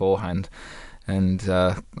training beforehand. And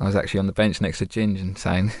I was actually on the bench next to Ginge and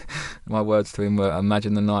saying, my words to him were,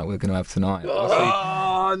 imagine the night we're going to have tonight.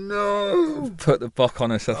 Oh, no. Put the bock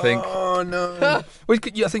on us, I think. Oh, no. Well,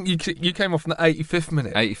 I think you came off in the 85th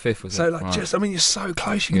minute. 85th was so, it? like, right. you're so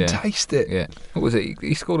close, you can taste it. Yeah. What was it?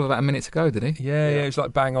 He scored with about a minute to go, did he? Yeah, it was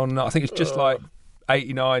like bang on. I think it's just like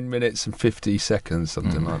 89 minutes and 50 seconds,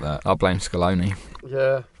 something like that. I'll blame Scaloni.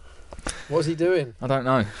 Yeah. What's he doing? I don't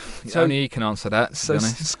know. So, only he can answer that. So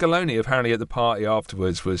Scaloni apparently at the party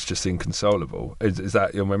afterwards was just inconsolable. Is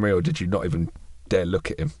that your memory, or did you not even dare look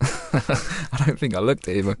at him? I don't think I looked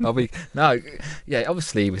at him.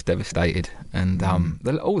 Obviously he was devastated, and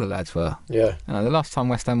all the lads were. Yeah. The last time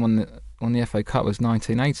West Ham won the FA Cup was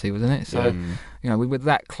 1980, wasn't it? So we were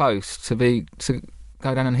that close to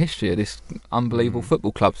go down in history of this unbelievable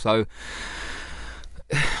football club. So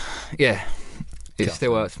yeah. It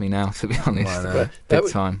still hurts me now, to be honest. Big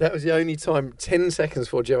time. That was the only time, 10 seconds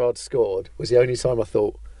before Gerrard scored, was the only time I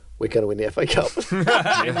thought, we're going to win the FA Cup.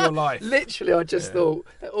 In your life. Literally, I just thought,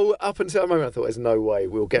 up until that moment, I thought, there's no way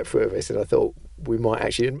we'll get through this. And I thought, we might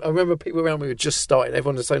actually. And I remember people around me were just starting,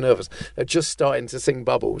 everyone was so nervous, they're just starting to sing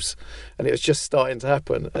Bubbles. And it was just starting to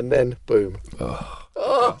happen. And then, boom.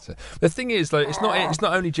 The thing is, like, it's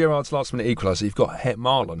not only Gerrard's last minute equaliser. You've got Het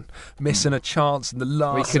Marlon missing a chance in the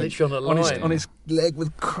last on his leg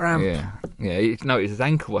with cramp. Yeah. His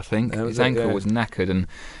ankle. I think his ankle was knackered and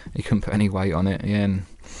he couldn't put any weight on it. Yeah,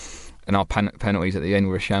 and our penalties at the end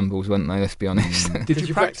were a shambles, weren't they? Let's be honest. Did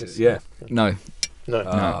you practice? Yeah. No.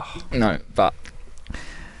 But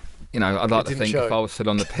I'd like to think if I was still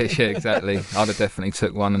on the pitch, exactly, I'd have definitely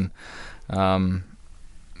took one. And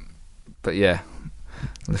but yeah.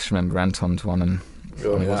 I just remember Anton's one, and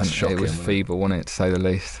it was feeble, wasn't it, to say the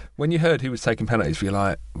least. When you heard he was taking penalties, were you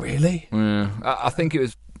like, really? Yeah. I think it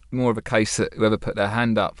was more of a case that whoever put their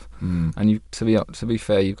hand up, and to be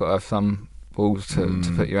fair, you've got to have some balls to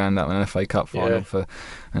put your hand up in an FA Cup final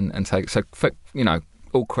and take. So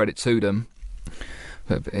all credit to them.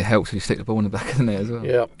 But it helps if you stick the ball in the back of the net as well.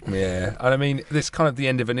 Yeah. And I mean, this kind of the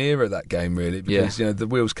end of an era, that game, really, because the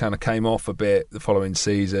wheels kind of came off a bit the following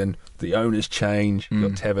season. The owners changed. You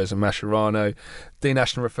got Tevez and Mascherano. Dean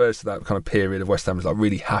Ashton refers to that kind of period of West Ham as like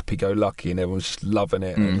really happy-go-lucky, and everyone's just loving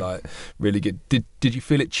it and like really good. Did you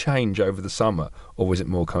feel it change over the summer, or was it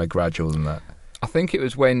more kind of gradual than that? I think it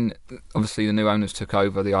was when obviously the new owners took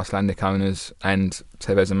over, the Icelandic owners, and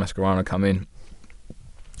Tevez and Mascherano come in.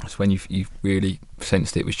 That's when you really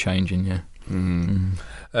sensed it was changing, yeah.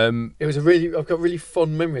 It was I've got really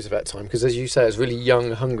fond memories of that time because, as you say, it was a really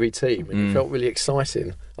young, hungry team, and it felt really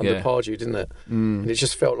exciting under Pardew, didn't it? And it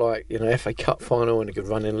just felt like FA Cup final and a good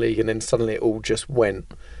run in league, and then suddenly it all just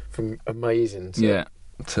went from amazing to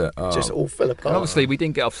just all fell apart. And obviously, we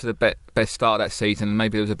didn't get off to the best start of that season, and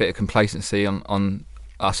maybe there was a bit of complacency on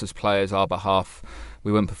us as players, our behalf.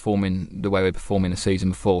 We weren't performing the way we were performing the season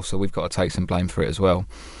before, so we've got to take some blame for it as well.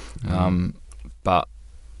 But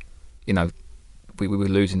we were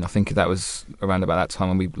losing. I think that was around about that time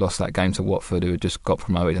when we lost that game to Watford, who had just got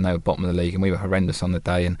promoted and they were bottom of the league, and we were horrendous on the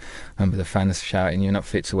day. And I remember the fans shouting, "You're not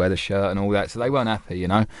fit to wear the shirt" and all that. So they weren't happy,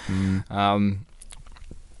 And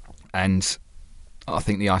I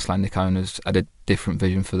think the Icelandic owners had a different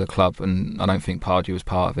vision for the club, and I don't think Pardew was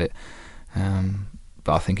part of it.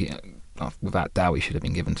 But I think without doubt, he should have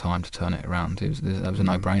been given time to turn it around. That was a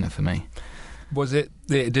no-brainer for me. Was it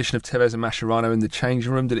the addition of Tevez and Mascherano in the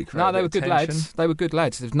changing room? Did it create? No, they were good lads. They were good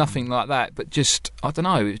lads. There's nothing like that. But just, I don't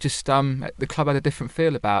know. It was just the club had a different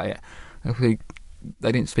feel about it.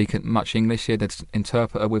 They didn't speak much English. He had an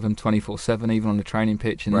interpreter with them 24/7, even on the training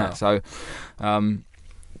pitch and that. So,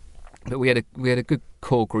 but we had a good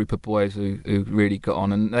core group of boys who really got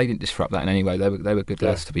on, and they didn't disrupt that in any way. They were good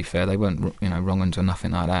lads, to be fair. They weren't wrong ones or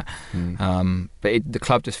nothing like that. But the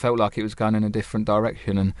club just felt like it was going in a different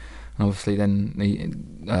direction, and obviously then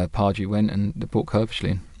Pardew went and they brought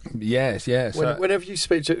Kerbishley in. Yes. Whenever you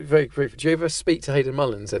speak to, very briefly, do you ever speak to Hayden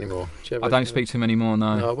Mullins anymore? I don't speak to him anymore.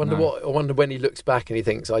 No. I wonder when he looks back and he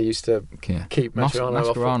thinks I used to keep Mascherano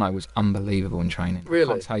off. Mascherano was unbelievable in training. Really?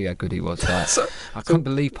 I can't tell you how good he was. I couldn't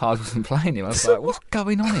believe Pardew wasn't playing him. I was like, what's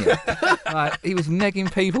going on here? He was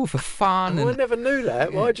negging people for fun. I never knew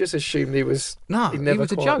that. Well, I just assumed he was. No, he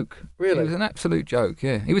was a joke. Really, he was an absolute joke.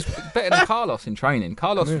 Yeah, he was better than Carlos in training.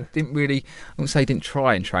 Carlos didn't really. I wouldn't say he didn't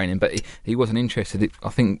try in training, but he wasn't interested. I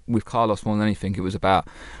think think with Carlos more than anything, it was about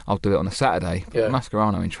I'll do it on a Saturday. But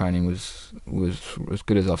Mascherano in training was as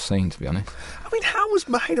good as I've seen, to be honest. I mean, how was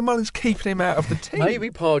Hayden Mullins keeping him out of the team? Maybe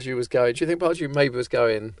Pardew was going. Do you think Pardew maybe was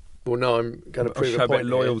going? Well, no, I'm going to prove a point. A bit of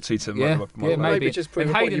loyalty to my maybe just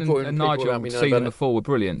prove a point. Hayden and Nigel season before were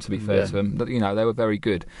brilliant, to be fair to them. You know, they were very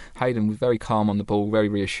good. Hayden was very calm on the ball, very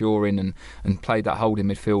reassuring, and played that holding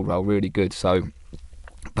midfield role really good. So,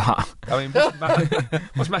 but I mean,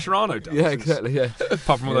 what's Mascherano done? Yeah, exactly. Yeah,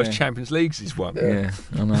 apart from all those Champions Leagues he's won. Yeah,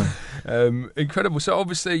 I know. Incredible. So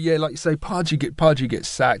obviously, like you say, Pardew gets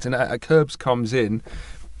sacked, and Curbs comes in.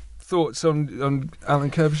 Thoughts on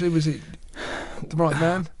Alan Curbishley? Was it the right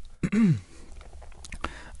man?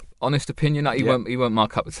 Honest opinion, he weren't my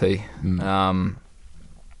cup of tea.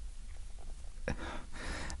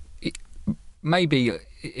 Maybe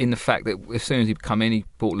in the fact that as soon as he come in, he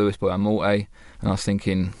bought Luis Boyamorte, and I was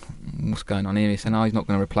thinking, what's going on here? He said, no, he's not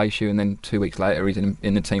going to replace you. And then 2 weeks later, he's in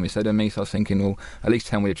the team instead of me. So I was thinking, well, at least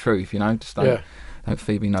tell me the truth, just don't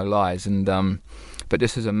feed me no lies. And but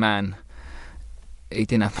just as a man, he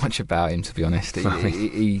didn't have much about him, to be honest.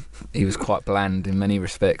 He was quite bland in many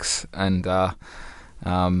respects, and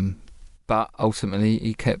but ultimately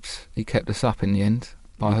he kept us up in the end.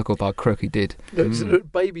 By hook or by crook, he did. The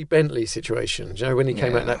Baby Bentley situation, when he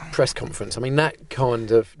came out in that press conference, I mean, that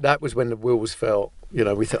was when the wheels fell.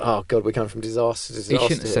 We thought, oh God, we're going from disaster to disaster. He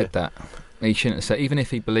shouldn't have said that. He shouldn't have said. Even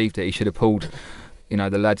if he believed it, he should have pulled, the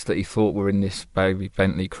lads that he thought were in this Baby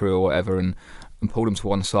Bentley crew or whatever, and pulled them to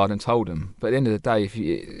one side and told them. But at the end of the day,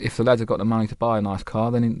 if the lads have got the money to buy a nice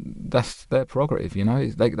car, then that's their prerogative.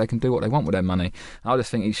 They can do what they want with their money. And I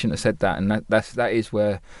just think he shouldn't have said that, and that is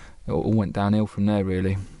where it all went downhill from there,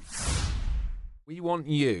 really. We want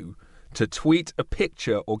you to tweet a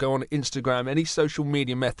picture or go on Instagram, any social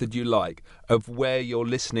media method you like, of where you're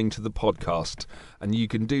listening to the podcast. And you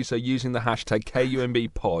can do so using the hashtag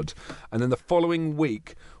KUMBpod. And then the following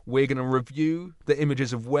week, we're going to review the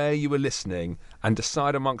images of where you were listening and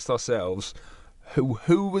decide amongst ourselves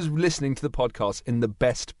who was listening to the podcast in the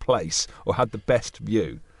best place or had the best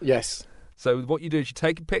view. Yes. So what you do is you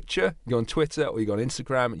take a picture, you go on Twitter or you go on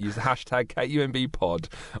Instagram and use the hashtag KUMBpod.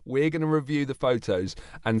 We're going to review the photos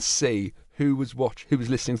and see who was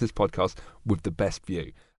listening to this podcast with the best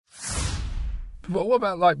view. But what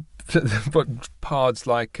about pards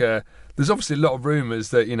like? There's obviously a lot of rumours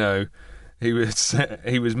that he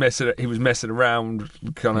was messing around,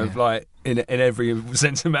 kind of like in every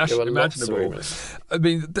sense imaginable. I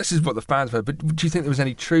mean, this is what the fans heard. But do you think there was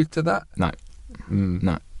any truth to that? No,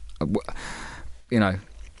 no.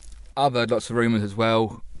 I've heard lots of rumours as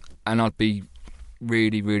well, and I'd be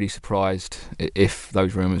really, really surprised if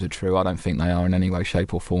those rumours are true. I don't think they are in any way,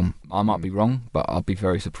 shape or form. I might be wrong, but I'd be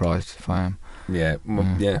very surprised if I am. Yeah,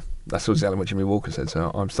 that's exactly what Jimmy Walker said,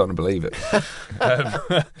 so I'm starting to believe it.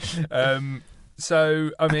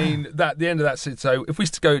 So, I mean, at the end of that, so if we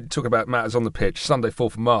go talk about matters on the pitch, Sunday,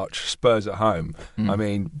 4th of March, Spurs at home. I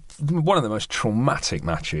mean, one of the most traumatic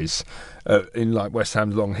matches in West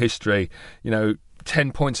Ham's long history.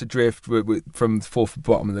 10 points adrift from the fourth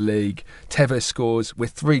bottom of the league. Tevez scores. We're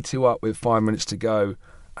 3-2 up with 5 minutes to go,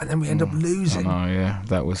 and then we end up losing. Oh yeah,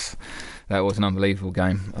 that was an unbelievable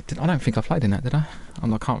game. I don't think I played in that, did I?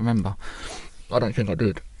 I can't remember. I don't think I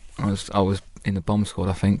did. I was in the bomb squad,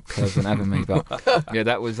 I think. Curves weren't having me, but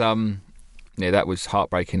that was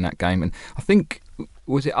heartbreaking, that game. And I think,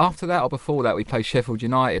 was it after that or before that we played Sheffield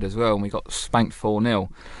United as well, and we got spanked 4-0.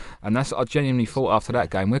 And I genuinely thought after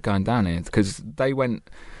that game we're going down here, because they went,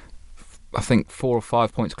 I think, 4 or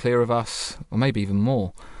 5 points clear of us, or maybe even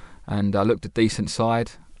more. And I looked a decent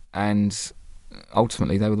side, and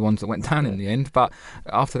ultimately they were the ones that went down in the end. But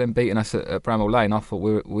after them beating us at Bramall Lane, I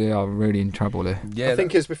thought we are really in trouble here. Yeah, I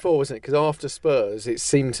think it was before, wasn't it? Because after Spurs, it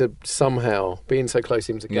seemed to somehow, being so close,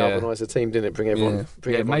 seemed to galvanise the team, didn't it? Bring everyone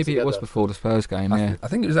maybe together. It was before the Spurs game. I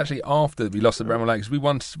think it was actually after we lost at Bramall Lane,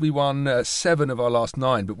 because we won 7 of our last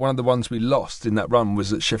 9, but one of the ones we lost in that run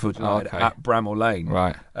was at Sheffield United at Bramall Lane.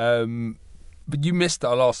 Right. But you missed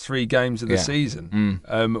our last 3 games of the season.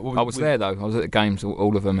 I was there though. I was at the games,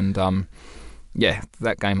 all of them, and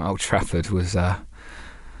that game at Old Trafford was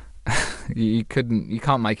you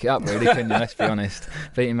can't make it up, really, can you? Let's be honest.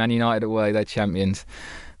 Beating Man United away, they're champions.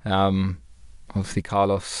 Obviously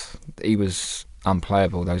Carlos, he was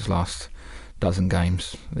unplayable those last dozen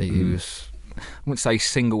games. He was, I wouldn't say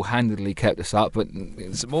single-handedly kept us up, but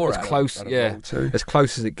it's more as close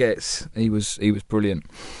as it gets. He was brilliant.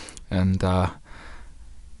 And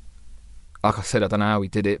like I said, I don't know how we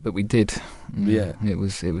did it, but we did. Yeah, it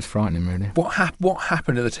was frightening, really. What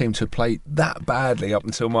happened to the team to play that badly up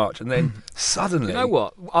until March, and then suddenly? You know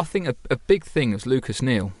what? I think a big thing was Lucas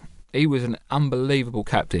Neal. He was an unbelievable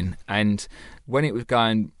captain, and when it was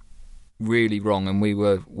going really wrong and we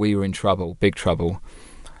were in trouble, big trouble,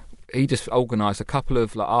 he just organised a couple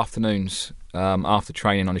of afternoons after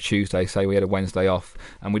training on a Tuesday. Say we had a Wednesday off,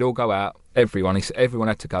 and we'd all go out. Everyone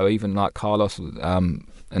had to go, even like Carlos and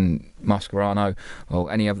Mascherano or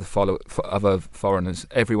any of the other foreigners.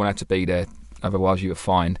 Everyone had to be there. Otherwise you were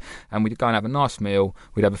fined. And we'd go and have a nice meal.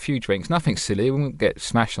 We'd have a few drinks, nothing silly. We wouldn't get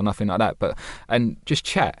smashed or nothing like that. And just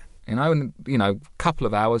chat. And a couple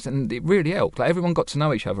of hours, and it really helped. Everyone got to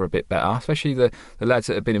know each other a bit better, especially the lads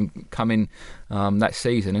that had coming that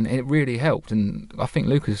season, and it really helped. And I think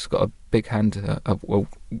Lucas got a big hand.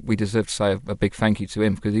 We deserve to say a big thank you to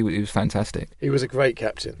him because he was fantastic. He was a great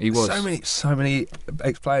captain. He was. So many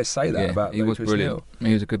ex-players say that about he Lucas. Was brilliant. Neal.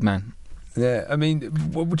 He was a good man. Yeah, I mean,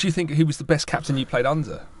 what would you think? He was the best captain you played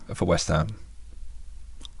under for West Ham?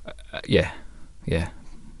 Yeah.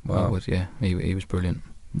 Wow. I was. Yeah, he was brilliant.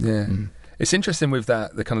 Yeah, It's interesting with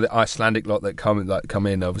the kind of the Icelandic lot that come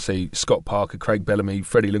in. Obviously, Scott Parker, Craig Bellamy,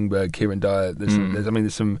 Freddie Ljungberg, Kieran Dyer.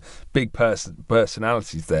 There's some big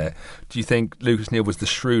personalities there. Do you think Lucas Neal was the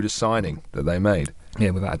shrewdest signing that they made? Yeah,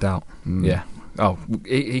 without a doubt. Yeah. Oh,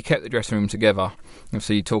 he kept the dressing room together.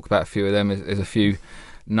 Obviously, you talk about a few of them. There's a few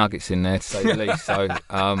nuggets in there, to say the least. So,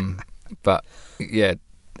 but yeah,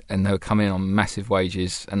 and they were coming in on massive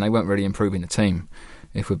wages, and they weren't really improving the team,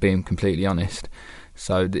 if we're being completely honest.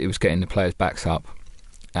 So it was getting the players' backs up,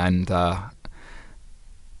 and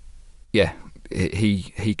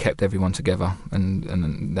he kept everyone together,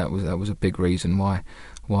 and that was a big reason why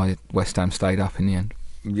West Ham stayed up in the end.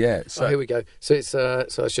 Yeah. So here we go. So it's so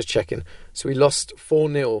I was just checking. So we lost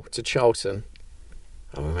 4-0 to Charlton.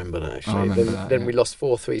 I remember that actually. Then we lost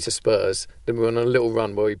 4-3 to Spurs. Then we went on a little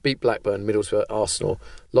run where we beat Blackburn, Middlesbrough, Arsenal,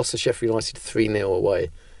 lost to Sheffield United 3-0 away,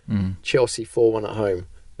 Chelsea 4-1 at home.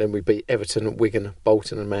 Then we beat Everton, Wigan,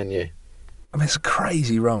 Bolton and Man U. I mean, it's a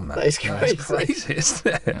crazy run, man. That is crazy. That's crazy, isn't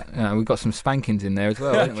it? Yeah, we've got some spankings in there as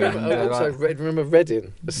well, haven't we? Remember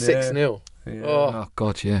Reading, the 6-0. Yeah. Oh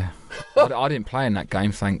God, yeah. I didn't play in that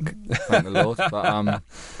game, thank the Lord. But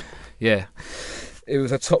yeah, it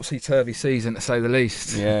was a topsy-turvy season, to say the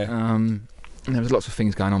least. Yeah. There was lots of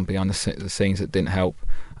things going on behind the scenes that didn't help.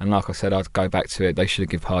 And like I said, I'd go back to it. They should have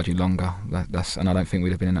given Hardy longer. And I don't think we'd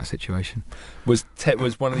have been in that situation. Was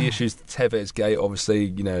one of the issues Tevez Gate?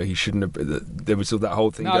 Obviously, he shouldn't have. There was that whole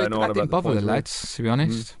thing going on. That didn't bother the lads, to be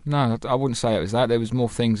honest. No, I wouldn't say it was that. There was more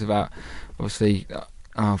things about, obviously.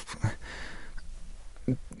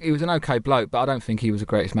 He was an okay bloke, but I don't think he was the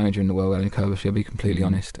greatest manager in the world, Alan Kirby, I'll be completely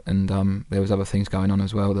honest. And there was other things going on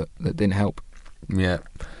as well that didn't help. Yeah.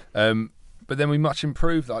 But then we much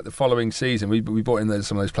improved the following season. We brought in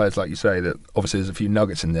some of those players, like you say, that obviously there's a few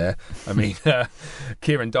nuggets in there. I mean,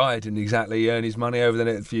 Kieran Dyer didn't exactly earn his money over the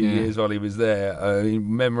next few years while he was there.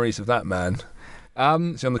 Memories of that man.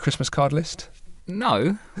 Is he on the Christmas card list?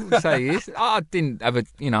 No, I wouldn't say he is. I didn't have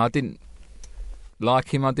I didn't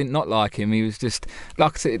like him. I did not like him. He was just,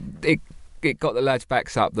 like I said, it got the lads'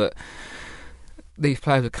 backs up that these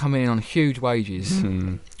players were coming in on huge wages.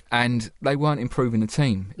 And they weren't improving the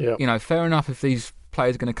team. Yep. Fair enough if these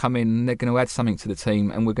players are going to come in and they're going to add something to the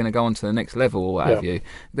team and we're going to go on to the next level or what have you,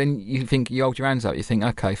 then you hold your hands up, you think,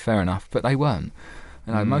 okay, fair enough. But they weren't.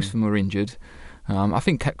 Most of them were injured. I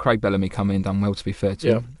think Craig Bellamy come in and done well, to be fair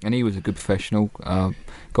to him. And he was a good professional,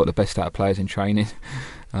 got the best out of players in training.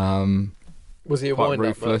 Was he a quite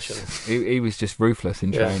ruthless? He was just ruthless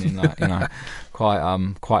in training,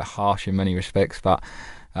 quite harsh in many respects, but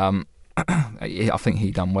I think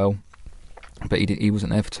he done well, but he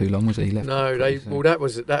wasn't there for too long, was he? He left. No, that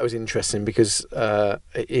was interesting because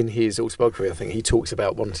in his autobiography, I think he talks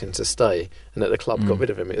about wanting to stay and that the club got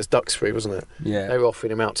rid of him. It was Duxbury, wasn't it? Yeah, they were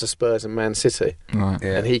offering him out to Spurs and Man City, right?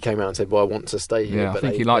 Yeah. And he came out and said, "Well, I want to stay here." Yeah, but I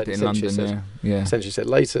think he liked it in London. Essentially said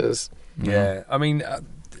laters. Yeah, I mean.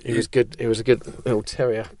 He was good. He was a good little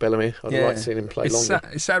terrier, Bellamy. I'd like to see him play longer.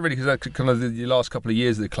 It's sad, really, because kind of the last couple of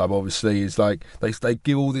years of the club, obviously, is like they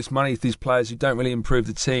give all this money to these players who don't really improve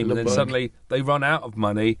the team, and then suddenly they run out of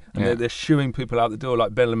money, and they're shooing people out the door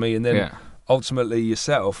like Bellamy, and then ultimately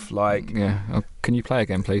yourself, like... Oh, can you play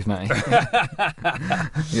again, please, Matty?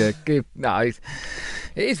 It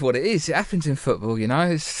is what it is. It happens in football, and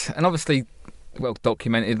obviously... well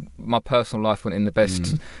documented. My personal life wasn't in the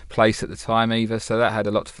best place at the time either, so that had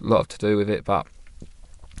a lot to do with it. But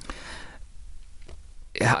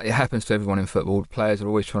it happens to everyone in football. Players are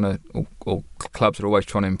always trying to, or clubs are always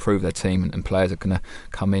trying to improve their team, and players are going to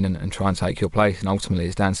come in and try and take your place. And ultimately,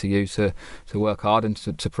 it's down to you to work hard and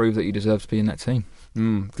to prove that you deserve to be in that team.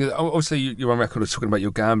 Obviously, you're on record as talking about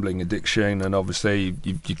your gambling addiction, and obviously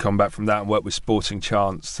you come back from that and work with Sporting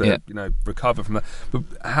Chance to recover from that. But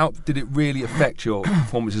how did it really affect your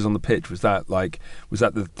performances on the pitch? Was that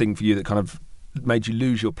the thing for you that kind of made you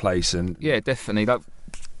lose your place? And yeah, definitely.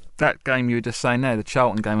 That game you were just saying there, the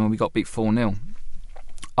Charlton game when we got beat 4-0.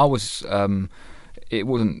 I was. It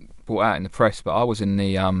wasn't brought out in the press, but I was in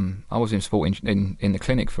the sport in the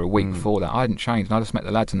clinic for a week before that. I hadn't changed, and I just met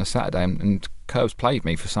the lads on the Saturday, and Curbs played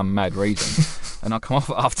me for some mad reason. And I come off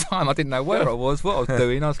at half time. I didn't know where I was, what I was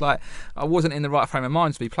doing. I was like, I wasn't in the right frame of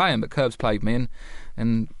mind to be playing, but Curbs played me,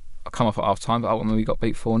 and I come off at half time, but ultimately we got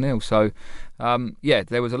beat 4-0. So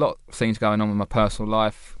there was a lot of things going on in my personal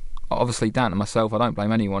life. Obviously down to myself. I don't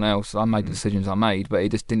blame anyone else. I made the decisions I made, but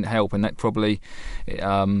it just didn't help, and that probably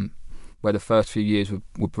where the first few years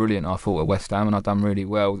were brilliant, I thought, at West Ham, and I'd done really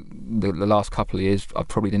well. The last couple of years, I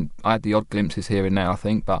probably didn't. I had the odd glimpses here and there, I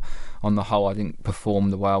think, but on the whole, I didn't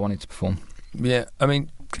perform the way I wanted to perform. Yeah, I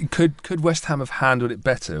mean, could West Ham have handled it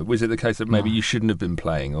better? Was it the case that maybe you shouldn't have been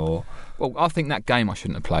playing, or? Well, I think that game I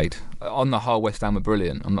shouldn't have played. On the whole, West Ham were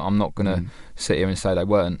brilliant. I'm not going to sit here and say they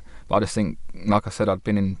weren't, but I just think, like I said, I'd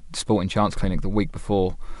been in Sporting Chance Clinic the week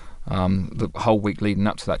before, the whole week leading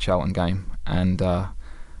up to that Charlton game, and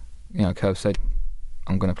Curve said,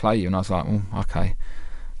 I'm going to play you, and I was like, well, okay.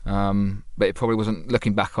 But it probably wasn't,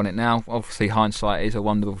 looking back on it now, obviously hindsight is a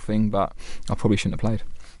wonderful thing, but I probably shouldn't have played.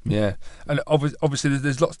 Yeah, and obviously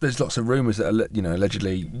there's lots of rumours that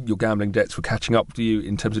allegedly your gambling debts were catching up to you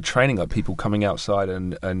in terms of training, like people coming outside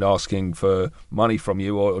and asking for money from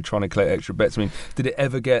you or trying to collect extra bets. I mean, did it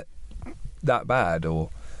ever get that bad, or?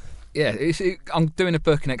 Yeah, I'm doing a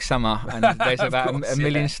book next summer, and there's about a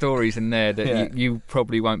million stories in there that you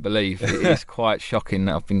probably won't believe. It is quite shocking.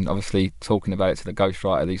 I've been obviously talking about it to the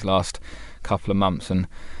ghostwriter these last couple of months, and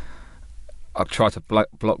I've tried to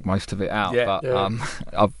block most of it out.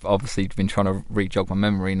 I've obviously been trying to re-jog my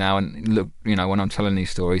memory now, and look, when I'm telling these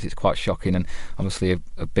stories, it's quite shocking. And obviously,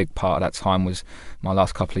 a big part of that time was my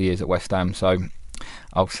last couple of years at West Ham. So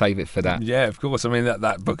I'll save it for that. Yeah, of course. I mean,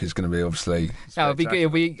 that book is going to be obviously. It'll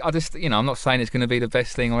be. I just, I'm not saying it's going to be the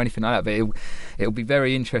best thing or anything like that, but it'll be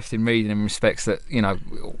very interesting reading in respects that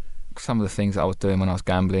some of the things that I was doing when I was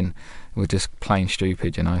gambling were just plain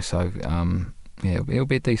stupid. So. It'll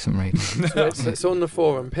be a decent read. So on the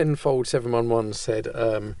forum, Penfold711 said,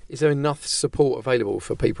 is there enough support available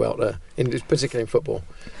for people out there, particularly in football?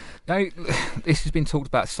 This has been talked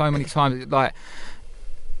about so many times. Like,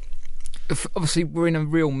 obviously, we're in a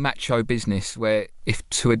real macho business where if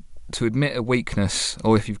to admit a weakness,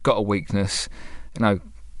 or if you've got a weakness,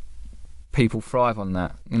 people thrive on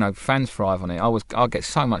that. Fans thrive on it. I get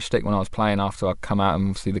so much stick when I was playing after I come out, and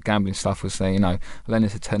obviously the gambling stuff was saying,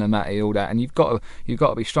 Lennis a tenner, Matty, all that, and you've got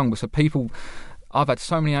to be strong. But so people, I've had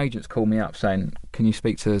so many agents call me up saying, can you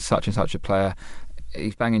speak to such and such a player?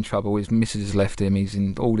 He's banging trouble. His missus has left him. He's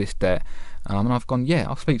in all this debt. And I've gone,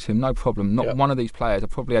 I'll speak to him, no problem. Not one of these players. I've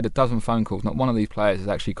probably had a dozen phone calls. Not one of these players has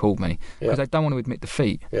actually called me because they don't want to admit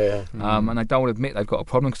defeat. And they don't want to admit they've got a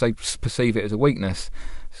problem because they perceive it as a weakness.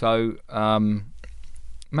 So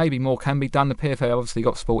maybe more can be done. The PFA obviously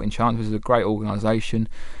got Sporting Chance, which is a great organisation.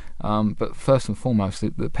 But first and foremost,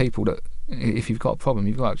 the people that, if you've got a problem,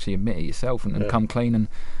 you've got to actually admit it yourself and come clean.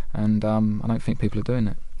 And I don't think people are doing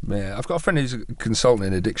it. Yeah, I've got a friend who's a consultant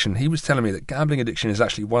in addiction. He was telling me that gambling addiction is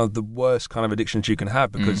actually one of the worst kind of addictions you can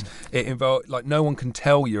have because it involves, no one can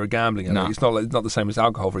tell you're a gambling addict. No. It's not the same as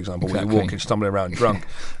alcohol, for example, where you're walking, stumbling around drunk,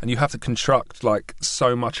 and you have to construct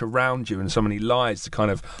so much around you and so many lies to kind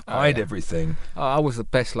of hide everything. I was the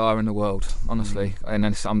best liar in the world, honestly, and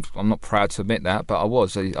I'm not proud to admit that, but I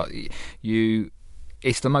was. It's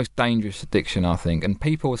the most dangerous addiction, I think, and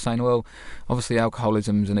people were saying, well, obviously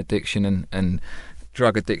alcoholism's an addiction and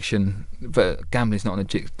drug addiction, but gambling's not an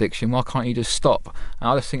addiction. Why can't you just stop? And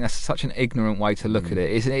I just think that's such an ignorant way to look at it.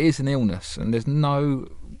 It is an illness, and there's no,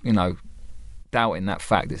 doubting that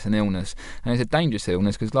fact. It's an illness, and it's a dangerous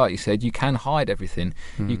illness because, like you said, you can hide everything.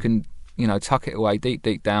 You can, tuck it away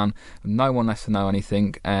deep down. No one has to know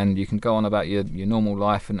anything, and you can go on about your normal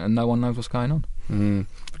life, and no one knows what's going on.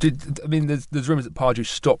 There's rumours that Pardew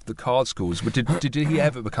stopped the card schools, but did he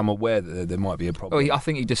ever become aware that there might be a problem? I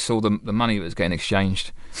think he just saw the money that was getting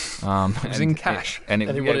exchanged. It was in cash, we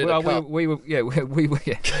were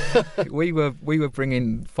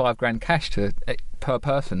bringing $5,000 cash per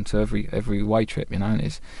person to every away trip,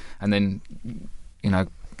 and then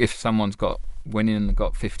if someone's got winning and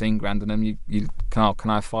got 15 grand on them, you can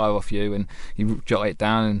I have 5 off you, and you jot it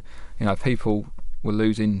down, and people were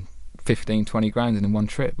losing 15-20 grand in one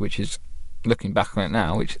trip, which is, looking back on it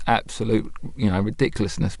now, which is absolute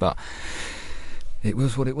ridiculousness. But it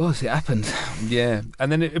was what it was. It happened. Yeah,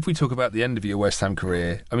 and then if we talk about the end of your West Ham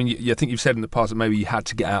career, I mean, I think you've said in the past that maybe you had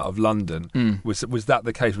to get out of London. Was that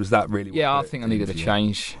the case? Was that really? Yeah, I think I needed a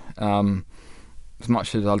change. As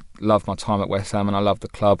much as I loved my time at West Ham and I loved the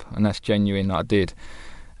club, and that's genuine that I did,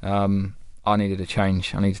 I needed a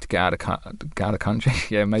change. I needed to get out of country.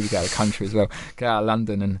 Yeah, maybe get out of the country as well. Get out of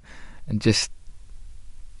London and just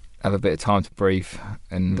have a bit of time to breathe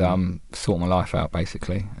and sort my life out,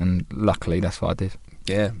 basically. And luckily, that's what I did.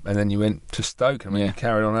 Yeah, and then you went to Stoke, and you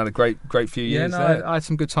carried on, had a great few years there. I had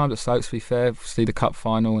some good times at Stoke, to be fair. See the cup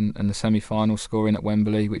final and the semi-final, scoring at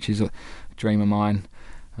Wembley, which is a dream of mine.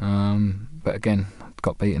 But again,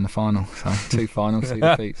 got beat in the final, so 2 finals, 2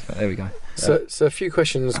 defeats. But there we go. So a few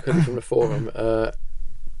questions quickly from the forum.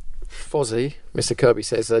 Fozzie, Mr. Kirby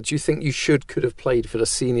says, do you think you could have played for the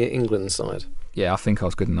senior England side? Yeah, I think I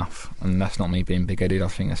was good enough, and that's not me being big-headed. I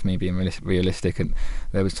think that's me being realistic. And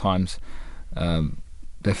there was times,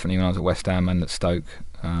 definitely when I was at West Ham and at Stoke,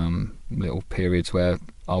 little periods where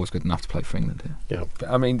I was good enough to play for England. Yeah,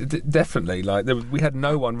 I mean, definitely. Like we had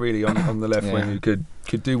no one really on the left wing who could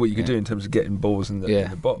do what you could do in terms of getting balls in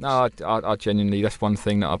the box. No, I genuinely, that's one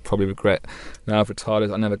thing that I probably regret now I've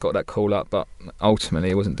retired. I never got that call up, but ultimately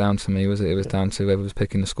it wasn't down to me, was it? It was down to whoever was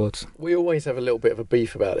picking the squads. We always have a little bit of a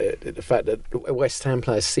beef about it, the fact that West Ham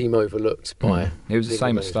players seem overlooked by. It was the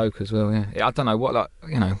same at Stoke as well. Yeah, I don't know what,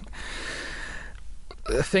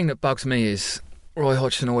 the thing that bugs me is Roy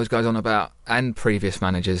Hodgson always goes on about, and previous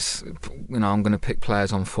managers, I'm going to pick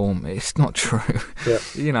players on form. It's not true.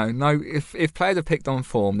 Yeah. No. If players are picked on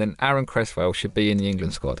form, then Aaron Cresswell should be in the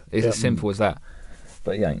England squad. It's as simple as that.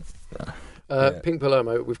 But he ain't. Pink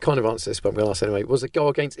Palermo, we've kind of answered this, but I'm going to ask anyway. Was a goal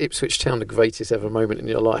against Ipswich Town the greatest ever moment in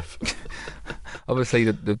your life? Obviously,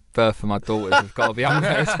 the birth of my daughters has got to be up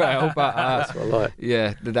there as well. But that's what I like.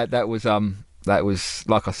 Yeah, that was. That was,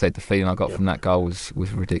 like I said, the feeling I got from that goal was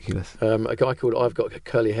ridiculous. A guy called I've Got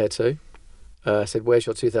Curly Hair Too said, where's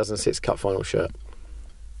your 2006 Cup Final shirt?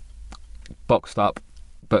 Boxed up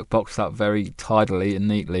very tidily and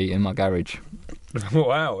neatly in my garage.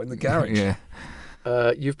 Wow, in the garage? Yeah.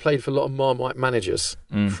 You've played for a lot of Marmite managers.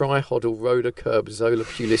 Fry, Hoddle, Roeder, Kerb, Zola,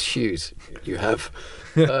 Pulis, Hughes. You have.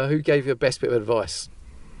 Who gave you the best bit of advice?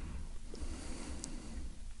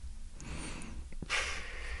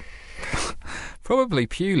 Probably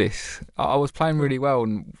Pulis. I was playing really well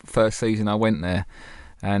in first season I went there,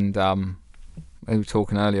 and we were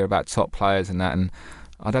talking earlier about top players and that, and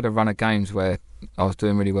I'd had a run of games where I was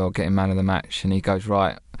doing really well, getting man of the match, and he goes,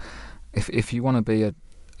 right, if you want to be a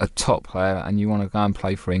top player and you want to go and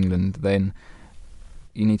play for England, then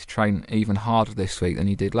you need to train even harder this week than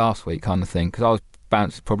you did last week, kind of thing. Because I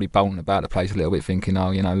was probably bolting about the place a little bit, thinking,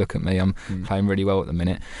 look at me, I'm playing really well at the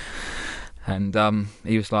minute. And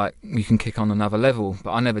he was like, you can kick on another level,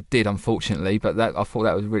 but I never did, unfortunately. But I thought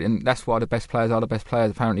that was really, and that's why the best players are the best players.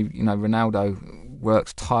 Apparently, Ronaldo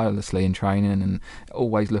works tirelessly in training and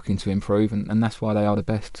always looking to improve, and that's why they are the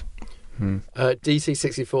best.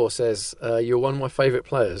 DT64 says, you're one of my favourite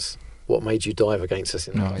players. What made you dive against us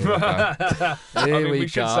in that? We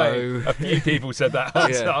should say a few people said that.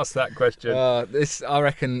 Asked that question. I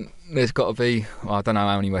reckon there's got to be, I don't know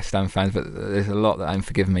how many West Ham fans, but there's a lot that ain't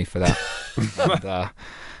forgiven me for that. And,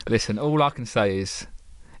 listen, all I can say is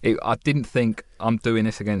I didn't think I'm doing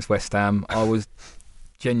this against West Ham. I was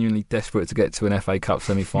genuinely desperate to get to an FA Cup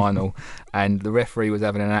semi-final, and the referee was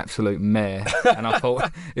having an absolute mare, and I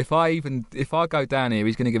thought, if I go down here,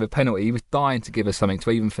 he's going to give a penalty. He was dying to give us something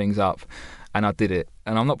to even things up, and I did it,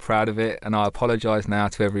 and I'm not proud of it, and I apologise now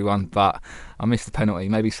to everyone, but I missed the penalty.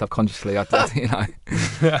 Maybe subconsciously I did.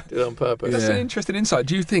 Did it on purpose. That's an interesting insight.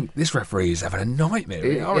 Do you think this referee is having a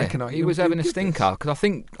nightmare? I reckon he was having a stinker, because I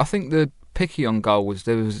think the picky on goal was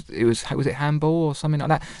it handball or something like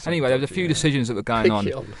that? Anyway, there was a few decisions that were going on.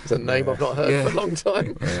 It's a name I've not heard for a long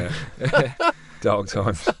time. Dark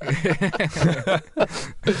times.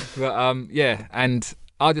 But and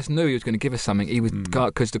I just knew he was going to give us something. He was,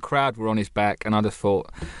 because the crowd were on his back, and I just thought,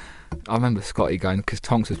 I remember Scotty going, because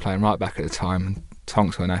Tonks was playing right back at the time, and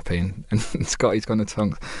Tonks weren't happy, and Scotty's gone to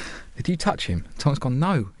Tonks, did you touch him? Tonks gone,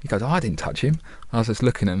 no. He goes, I didn't touch him. I was just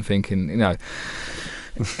looking at him thinking,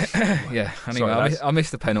 yeah, anyway, I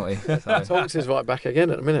missed the penalty. So. Tonks is right back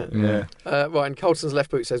again at the minute. Yeah. Right, and Colson's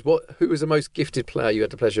left boot says, who was the most gifted player you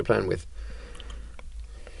had the pleasure of playing with?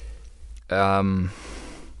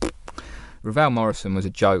 Ravel Morrison was a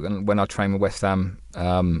joke, and when I trained with West Ham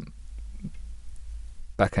the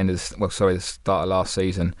start of last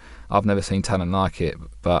season, I've never seen talent like it,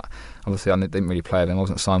 but obviously I didn't really play with him. I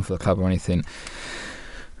wasn't signed for the club or anything.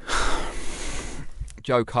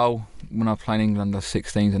 Joe Cole, when I played in England, the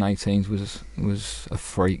 16s and 18s was a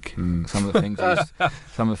freak. Some of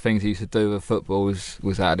the things he used to do with football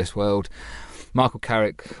was out of this world. Michael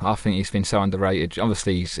Carrick, I think he's been so underrated.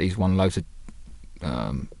 Obviously, he's won loads of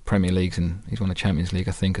Premier Leagues and he's won the Champions League,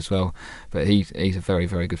 I think, as well. But he's a very,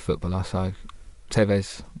 very good footballer. So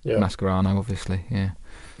Tevez, Mascherano, obviously, yeah.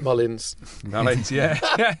 Mullins, yeah.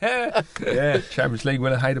 Yeah, Champions League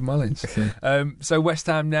winner Hayden Mullins. So West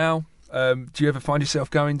Ham now, do you ever find yourself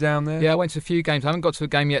going down there? Yeah, I went to a few games. I haven't got to a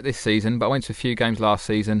game yet this season, but I went to a few games last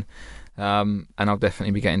season, and I'll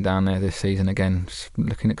definitely be getting down there this season again. It's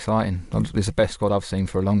looking exciting. It's the best squad I've seen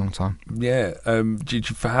for a long, long time. Yeah. How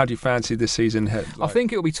do you fancy this season? I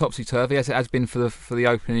think it'll be topsy-turvy, as it has been for the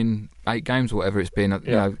opening 8 games or whatever it's been.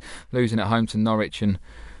 You know, losing at home to Norwich and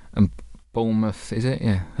Bournemouth, is it?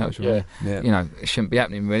 Yeah, that was right. Yeah. You know, it shouldn't be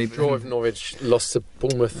happening really. Draw with Norwich, lost to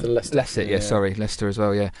Bournemouth and Leicester. Leicester as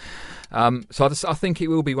well, yeah. So I think it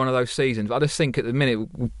will be one of those seasons. I just think at the minute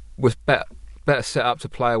was better set up to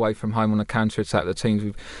play away from home on a counter-attack. The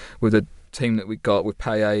teams with the team that we got with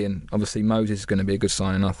Payet, and obviously Moses is going to be a good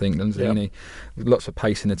signing, I think. Lanzini, with lots of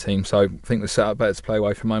pace in the team. So I think we're set up better to play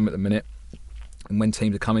away from home at the minute. And when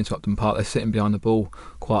teams are coming to Upton Park, they're sitting behind the ball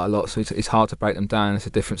quite a lot, so it's hard to break them down. It's a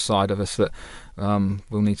different side of us that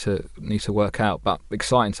we'll need to work out. But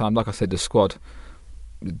exciting time, like I said, the squad,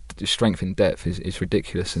 the strength in depth is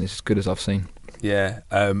ridiculous, and it's as good as I've seen. Yeah,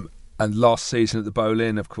 and last season at the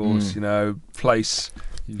Boleyn, of course, you know, place.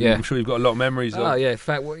 Yeah, I'm sure you've got a lot of memories. Oh yeah, in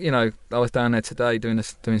fact, you know, I was down there today doing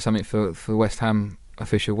something for the West Ham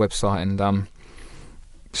official website, and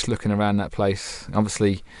just looking around that place.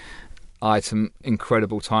 Obviously, I had some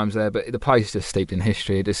incredible times there, but the place is just steeped in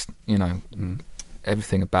history. It just, you know,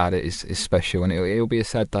 everything about it is special, and it'll be a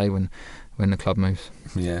sad day when the club moves.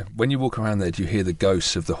 Yeah. When you walk around there, do you hear the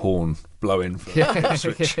ghosts of the horn blowing for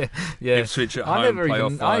Ipswich? Ipswich at home,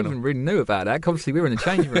 I even really knew about that. Obviously, we were in the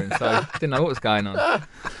changing room, so I didn't know what was going on.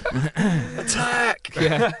 Attack!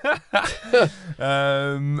 Yeah.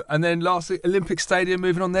 And then lastly, Olympic Stadium,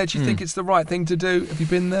 moving on there. Do you think it's the right thing to do? Have you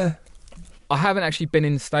been there? I haven't actually been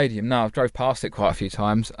in the stadium. No, I've drove past it quite a few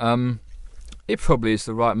times. It probably is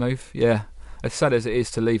the right move. Yeah, as sad as it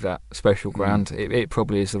is to leave that special ground, it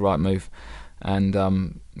probably is the right move.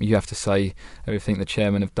 And you have to say everything the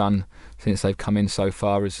chairman have done since they've come in so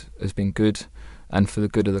far has been good, and for the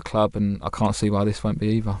good of the club. And I can't see why this won't be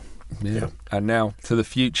either. Yeah. And now to the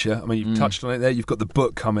future. I mean, you've touched on it there. You've got the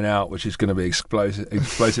book coming out, which is going to be explosive.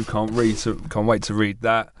 Can't wait to read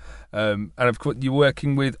that. And of course, you're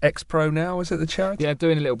working with X-Pro now. Is it the charity? Yeah,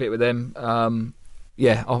 doing a little bit with them. On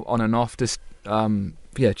and off. Just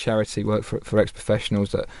charity work for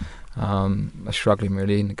ex-professionals that are struggling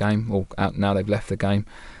really in the game, or out now they've left the game.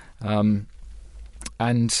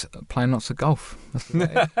 And playing lots of golf. And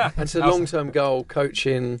it's a long-term goal,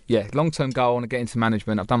 coaching. Yeah, long-term goal. I want to get into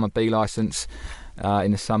management. I've done my B licence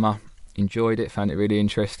in the summer. Enjoyed it, found it really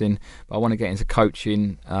interesting. But I want to get into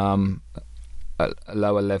coaching, a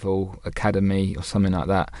lower level academy or something like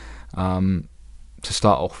that. To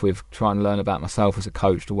start off with, try and learn about myself as a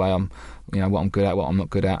coach, the way I'm, what I'm good at, what I'm not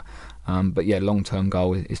good at. But yeah, long-term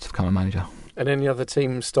goal is to become a manager. And any other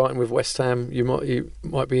teams starting with West Ham you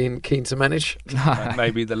might be keen to manage?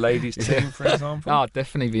 Maybe the ladies team, for example? I'd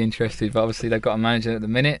definitely be interested, but obviously they've got a manager at the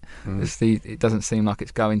minute. It doesn't seem like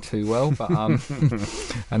it's going too well, but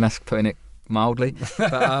and that's putting it mildly.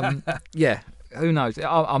 But yeah, who knows?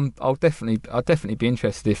 I'll definitely be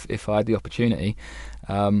interested if I had the opportunity.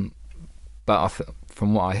 But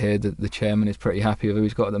from what I hear, the chairman is pretty happy with who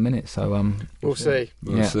he's got at the minute. So we'll see.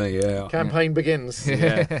 We'll see. Yeah. Campaign begins.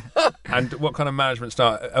 Yeah. And what kind of management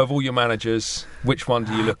style of all your managers? Which one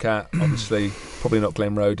do you look at? Obviously, probably not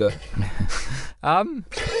Glenn Roeder.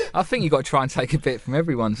 I think you've got to try and take a bit from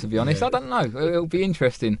everyone. To be honest, I don't know. It'll be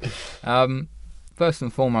interesting. First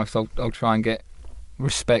and foremost, I'll try and get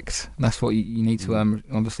respect. That's what you need to earn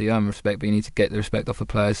respect, but you need to get the respect off the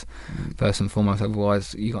players first and foremost,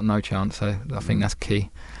 otherwise you got no chance. So I think that's key.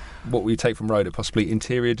 What will you take from Roeder? Possibly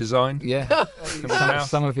interior design? Yeah.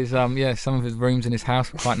 some of his rooms in his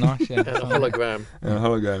house were quite nice. Yeah. And a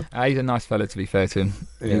hologram. He's a nice fella, to be fair to him.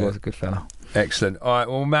 Yeah. He was a good fella. Excellent. All right,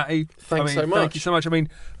 well, Matty, thanks so much. Thank you so much. I mean,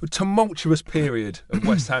 a tumultuous period of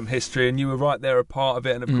West Ham history, and you were right there, a part of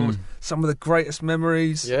it, and of course, some of the greatest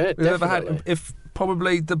memories we've ever had. If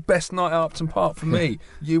probably the best night at Upton Park for me,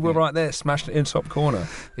 you were right there, smashed it in top corner.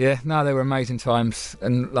 Yeah, no, they were amazing times,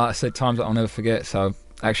 and like I said, times that I'll never forget. So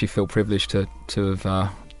I actually feel privileged to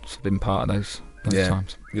have been part of those most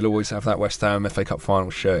times. You'll always have that West Ham FA Cup final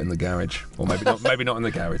shirt in the garage, or maybe not. Maybe not in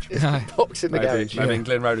the garage. No. Box in the garage. Maybe in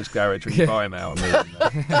Glenn Roder's garage when you buy him out.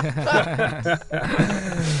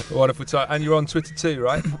 Wonderful time. And you're on Twitter too,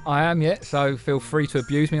 right? I am, yeah. So feel free to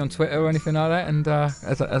abuse me on Twitter or anything like that, and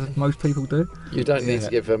as most people do. You don't need to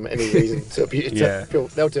give them any reason to abuse. Yeah.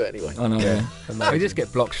 They'll do it anyway. I know. Yeah. We just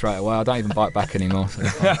get blocked straight away. I don't even bite back anymore. So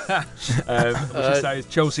what you say?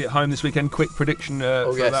 Chelsea at home this weekend. Quick prediction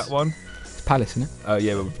for that one. Palace, isn't it? Oh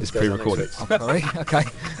yeah, well, it's pre-recorded. Oh, sorry. Okay.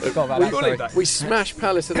 Forgot about that. We smashed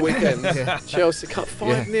Palace at the weekend. Chelsea cut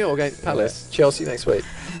 5-0 against Palace. Chelsea next week.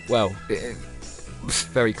 Well, it's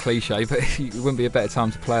very cliche, but it wouldn't be a better time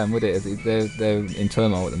to play them, would it? They're in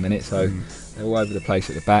turmoil at the minute, so they're all over the place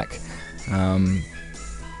at the back.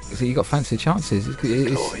 So you got fancy chances. It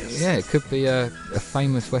could be a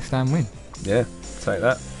famous West Ham win. Yeah, take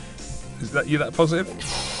that. Is that you that positive?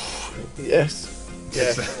 Yes.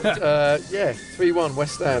 Yeah, 3-1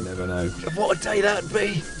 West Ham. You never know. What a day that'd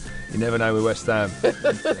be. You never know with West Ham.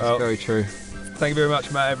 Very true. Thank you very much,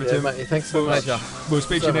 Matt Everton. Yeah, Matty, thanks so much. We'll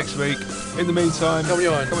speak to you next week. In the meantime, come on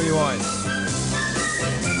your irons. Come on your irons.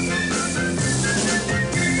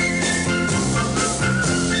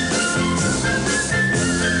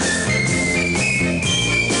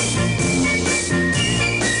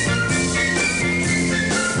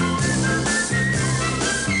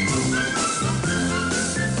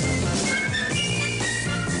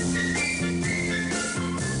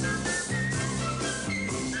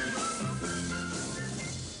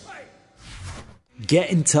 Get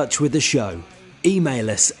in touch with the show.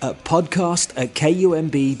 Email us at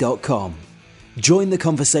podcast@kumb.com. Join the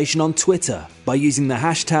conversation on Twitter by using the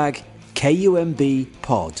hashtag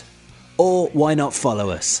KUMBpod. Or why not follow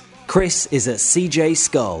us? Chris is at CJ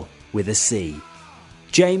Scull with a C.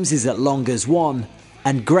 James is at Longers1.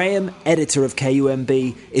 And Graham, editor of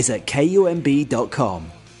KUMB, is at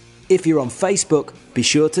kumb.com. If you're on Facebook, be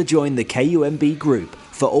sure to join the KUMB group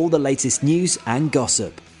for all the latest news and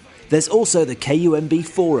gossip. There's also the KUMB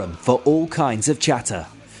forum for all kinds of chatter.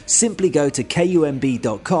 Simply go to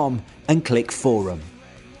kumb.com and click forum.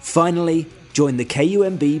 Finally, join the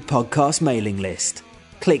KUMB podcast mailing list.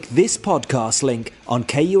 Click this podcast link on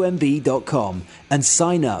kumb.com and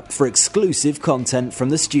sign up for exclusive content from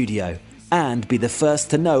the studio and be the first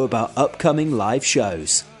to know about upcoming live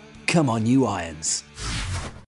shows. Come on, you Irons.